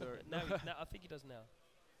 buttons, or? No, I think he does now.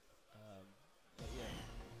 But yeah,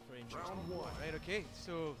 very interesting. Round one. Right, okay,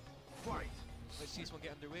 so Fight. let's see this one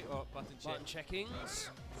get underway. Oh, button check. Button checking.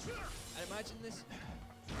 I imagine this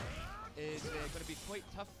is going to be quite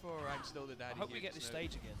tough for I'm Still the Daddy. I hope we here get this just now.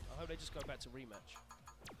 stage again. I hope they just go back to rematch.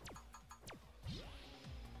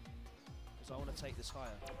 Because I want to take this higher,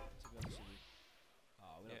 to be honest with you. Oh,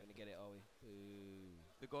 we're Yeah. not going to get it, are we? Ooh.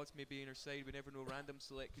 The gods may be on our side. We never know. Random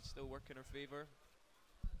select could still work in our favour.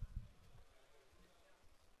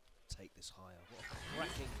 Take this higher. What a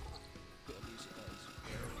cracking bit of music that is.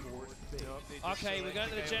 Nope, they just Okay, we're select going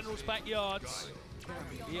to the guy on general's stage. backyards.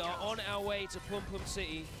 We are on our way to Pum Pum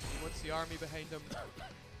City. He wants the army behind him.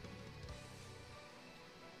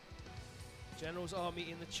 General's army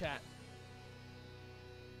in the chat.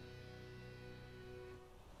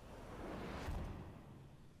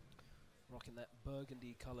 Rocking that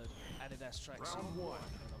burgundy coloured Adidas tracksuit. Round one.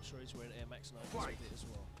 And I'm sure he's wearing Air Max 9s with it as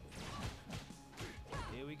well.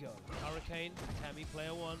 Here we go. Hurricane, Cammy,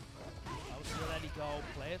 player 1. Daddy goal,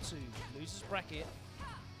 player 2. Loses bracket.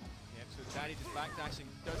 Yep, so Daddy just backdashing,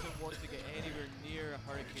 doesn't want to get anywhere near a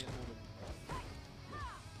Hurricane at the moment.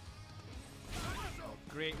 Oh,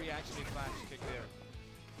 great reactionary flash kick there.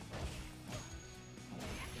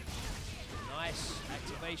 Nice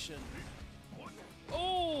activation.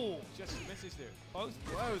 Oh! Just misses there. Both.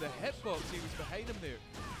 Wow, the hitbox, he was behind him there.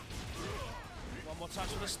 One more touch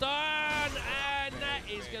for the stun, and that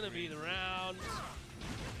is going to be the round.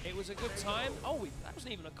 It was a good time. Oh, that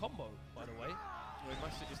wasn't even a combo, by the way. Well, he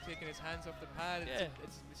must have just taken his hands off the pad. Yeah.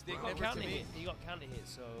 It's a He mistake got never to counter hit. make. He got counter hit,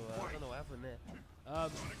 so I don't know what happened there. It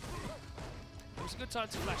was a good time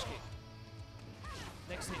to flash kick.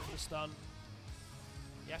 Next hit for the stun.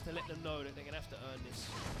 You have to let them know that they're going to have to earn this.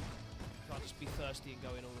 You can't just be thirsty and go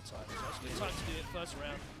in all the time. So it's a good time to do it, first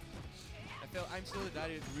round. I felt I'm Still the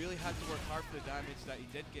Daddy really had to work hard for the damage that he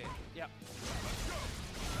did get. Yep.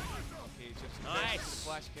 Okay, just Nice. missed the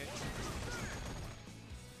flash kick.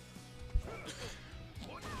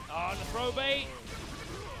 Oh, the throw bait.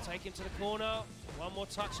 Take him to the corner. One more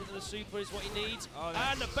touch into the super is what he needs. Oh,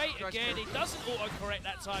 And the bait that's again. He true. doesn't auto-correct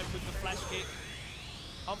that time with the flash kick.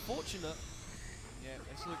 Unfortunate. Yeah,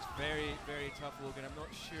 this looks very, very tough, Logan. I'm not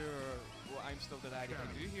sure what I'm Still the Daddy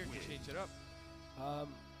can do here to change it up.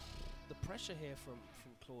 The pressure here from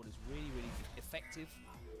Claude is really, really effective.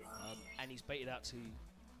 And he's baiting out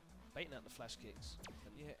the flash kicks.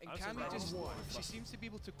 Yeah, and I'm so Cammy glad just, he's she seems to be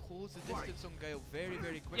able to close the distance on Guile very,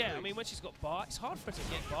 very quickly. Yeah, I mean, when she's got bar, it's hard for her to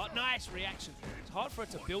get bar. Nice reaction. It's hard for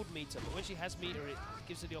her to build meter, but when she has meter, it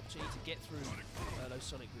gives her the opportunity to get through those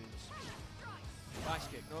sonic booms. Flash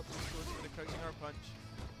kick, nope, just goes for the crouching R punch.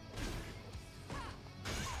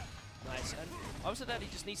 Nice. And obviously that he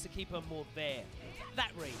just needs to keep her more there.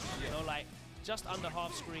 That range, you know, like just under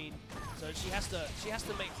half screen. So she has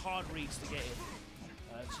to make hard reads to get in.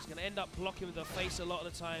 She's going to end up blocking with her face a lot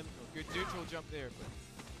of the time. Oh, good neutral jump there.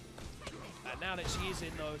 And now that she is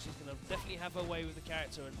in though, she's going to definitely have her way with the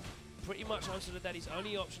character. And pretty much Answer the Daddy's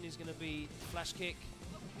only option is going to be flash kick.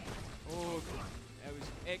 Oh, it was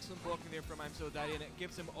excellent blocking there from I'm Still the Daddy, and it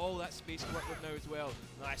gives him all that space to work with now as well.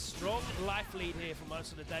 Nice, strong life lead here from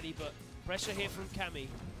Answer the Daddy, but pressure here from Cammy.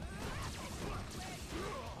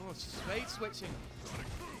 Oh, side switching.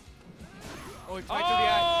 Oh, he tried to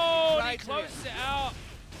Oh, react. and he closes it out.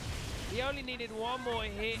 He only needed one more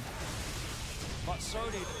hit, but so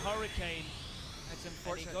did Hurricane. It's And he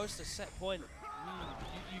unfortunate. goes to set point.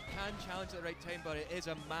 You can challenge at the right time, but it is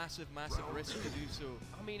a massive, massive risk to do so.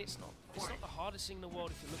 I mean, it's not the hardest thing in the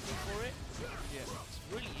world if you're looking for it. Yeah. It's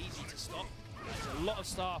really easy to stop. There's a lot of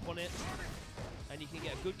start up on it, and you can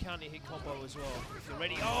get a good counter hit combo as well if you're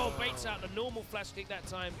ready. Oh, baits out the normal flash kick that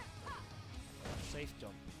time. Safe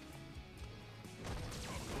jump.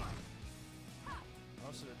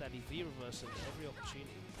 Master of Daddy V reversal every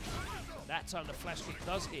opportunity. That time the flash kick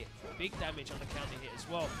does hit. Big damage on the counter hit as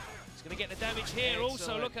well. He's going to get the damage here. Excellent.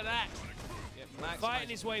 Also, look at that. Yep, Fighting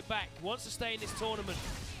his way back. Wants to stay in this tournament.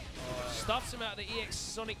 Stuffs him out of the EX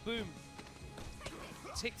Sonic Boom.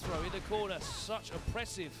 Tick throw in the corner. Such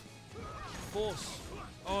oppressive force.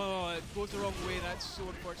 Oh, it goes the wrong way. That's so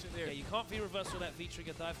unfortunate there. Yeah, you can't V-reversal that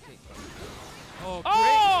V-trigger dive kick. Oh, great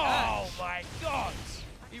Oh, catch. my God.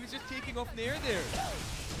 He was just taking off in the air there.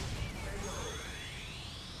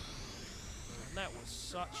 And that was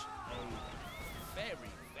such a very,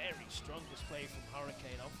 very strong display from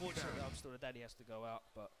Hurricane. Unfortunately, I'm still a daddy has to go out,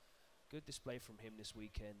 but good display from him this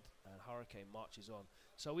weekend, and Hurricane marches on.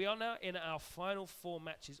 So we are now in our final 4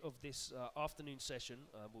 matches of this afternoon session.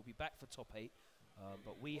 We'll be back for top 8,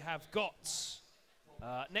 but we have got,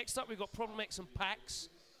 next up we've got Problem X and Pax.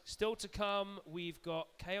 Still to come, we've got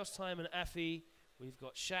Chaos Time and Afi, we've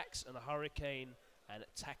got Shax and a Hurricane, and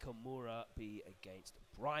Takamura be against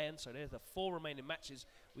Brian. So there's the 4 remaining matches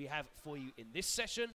we have for you in this session.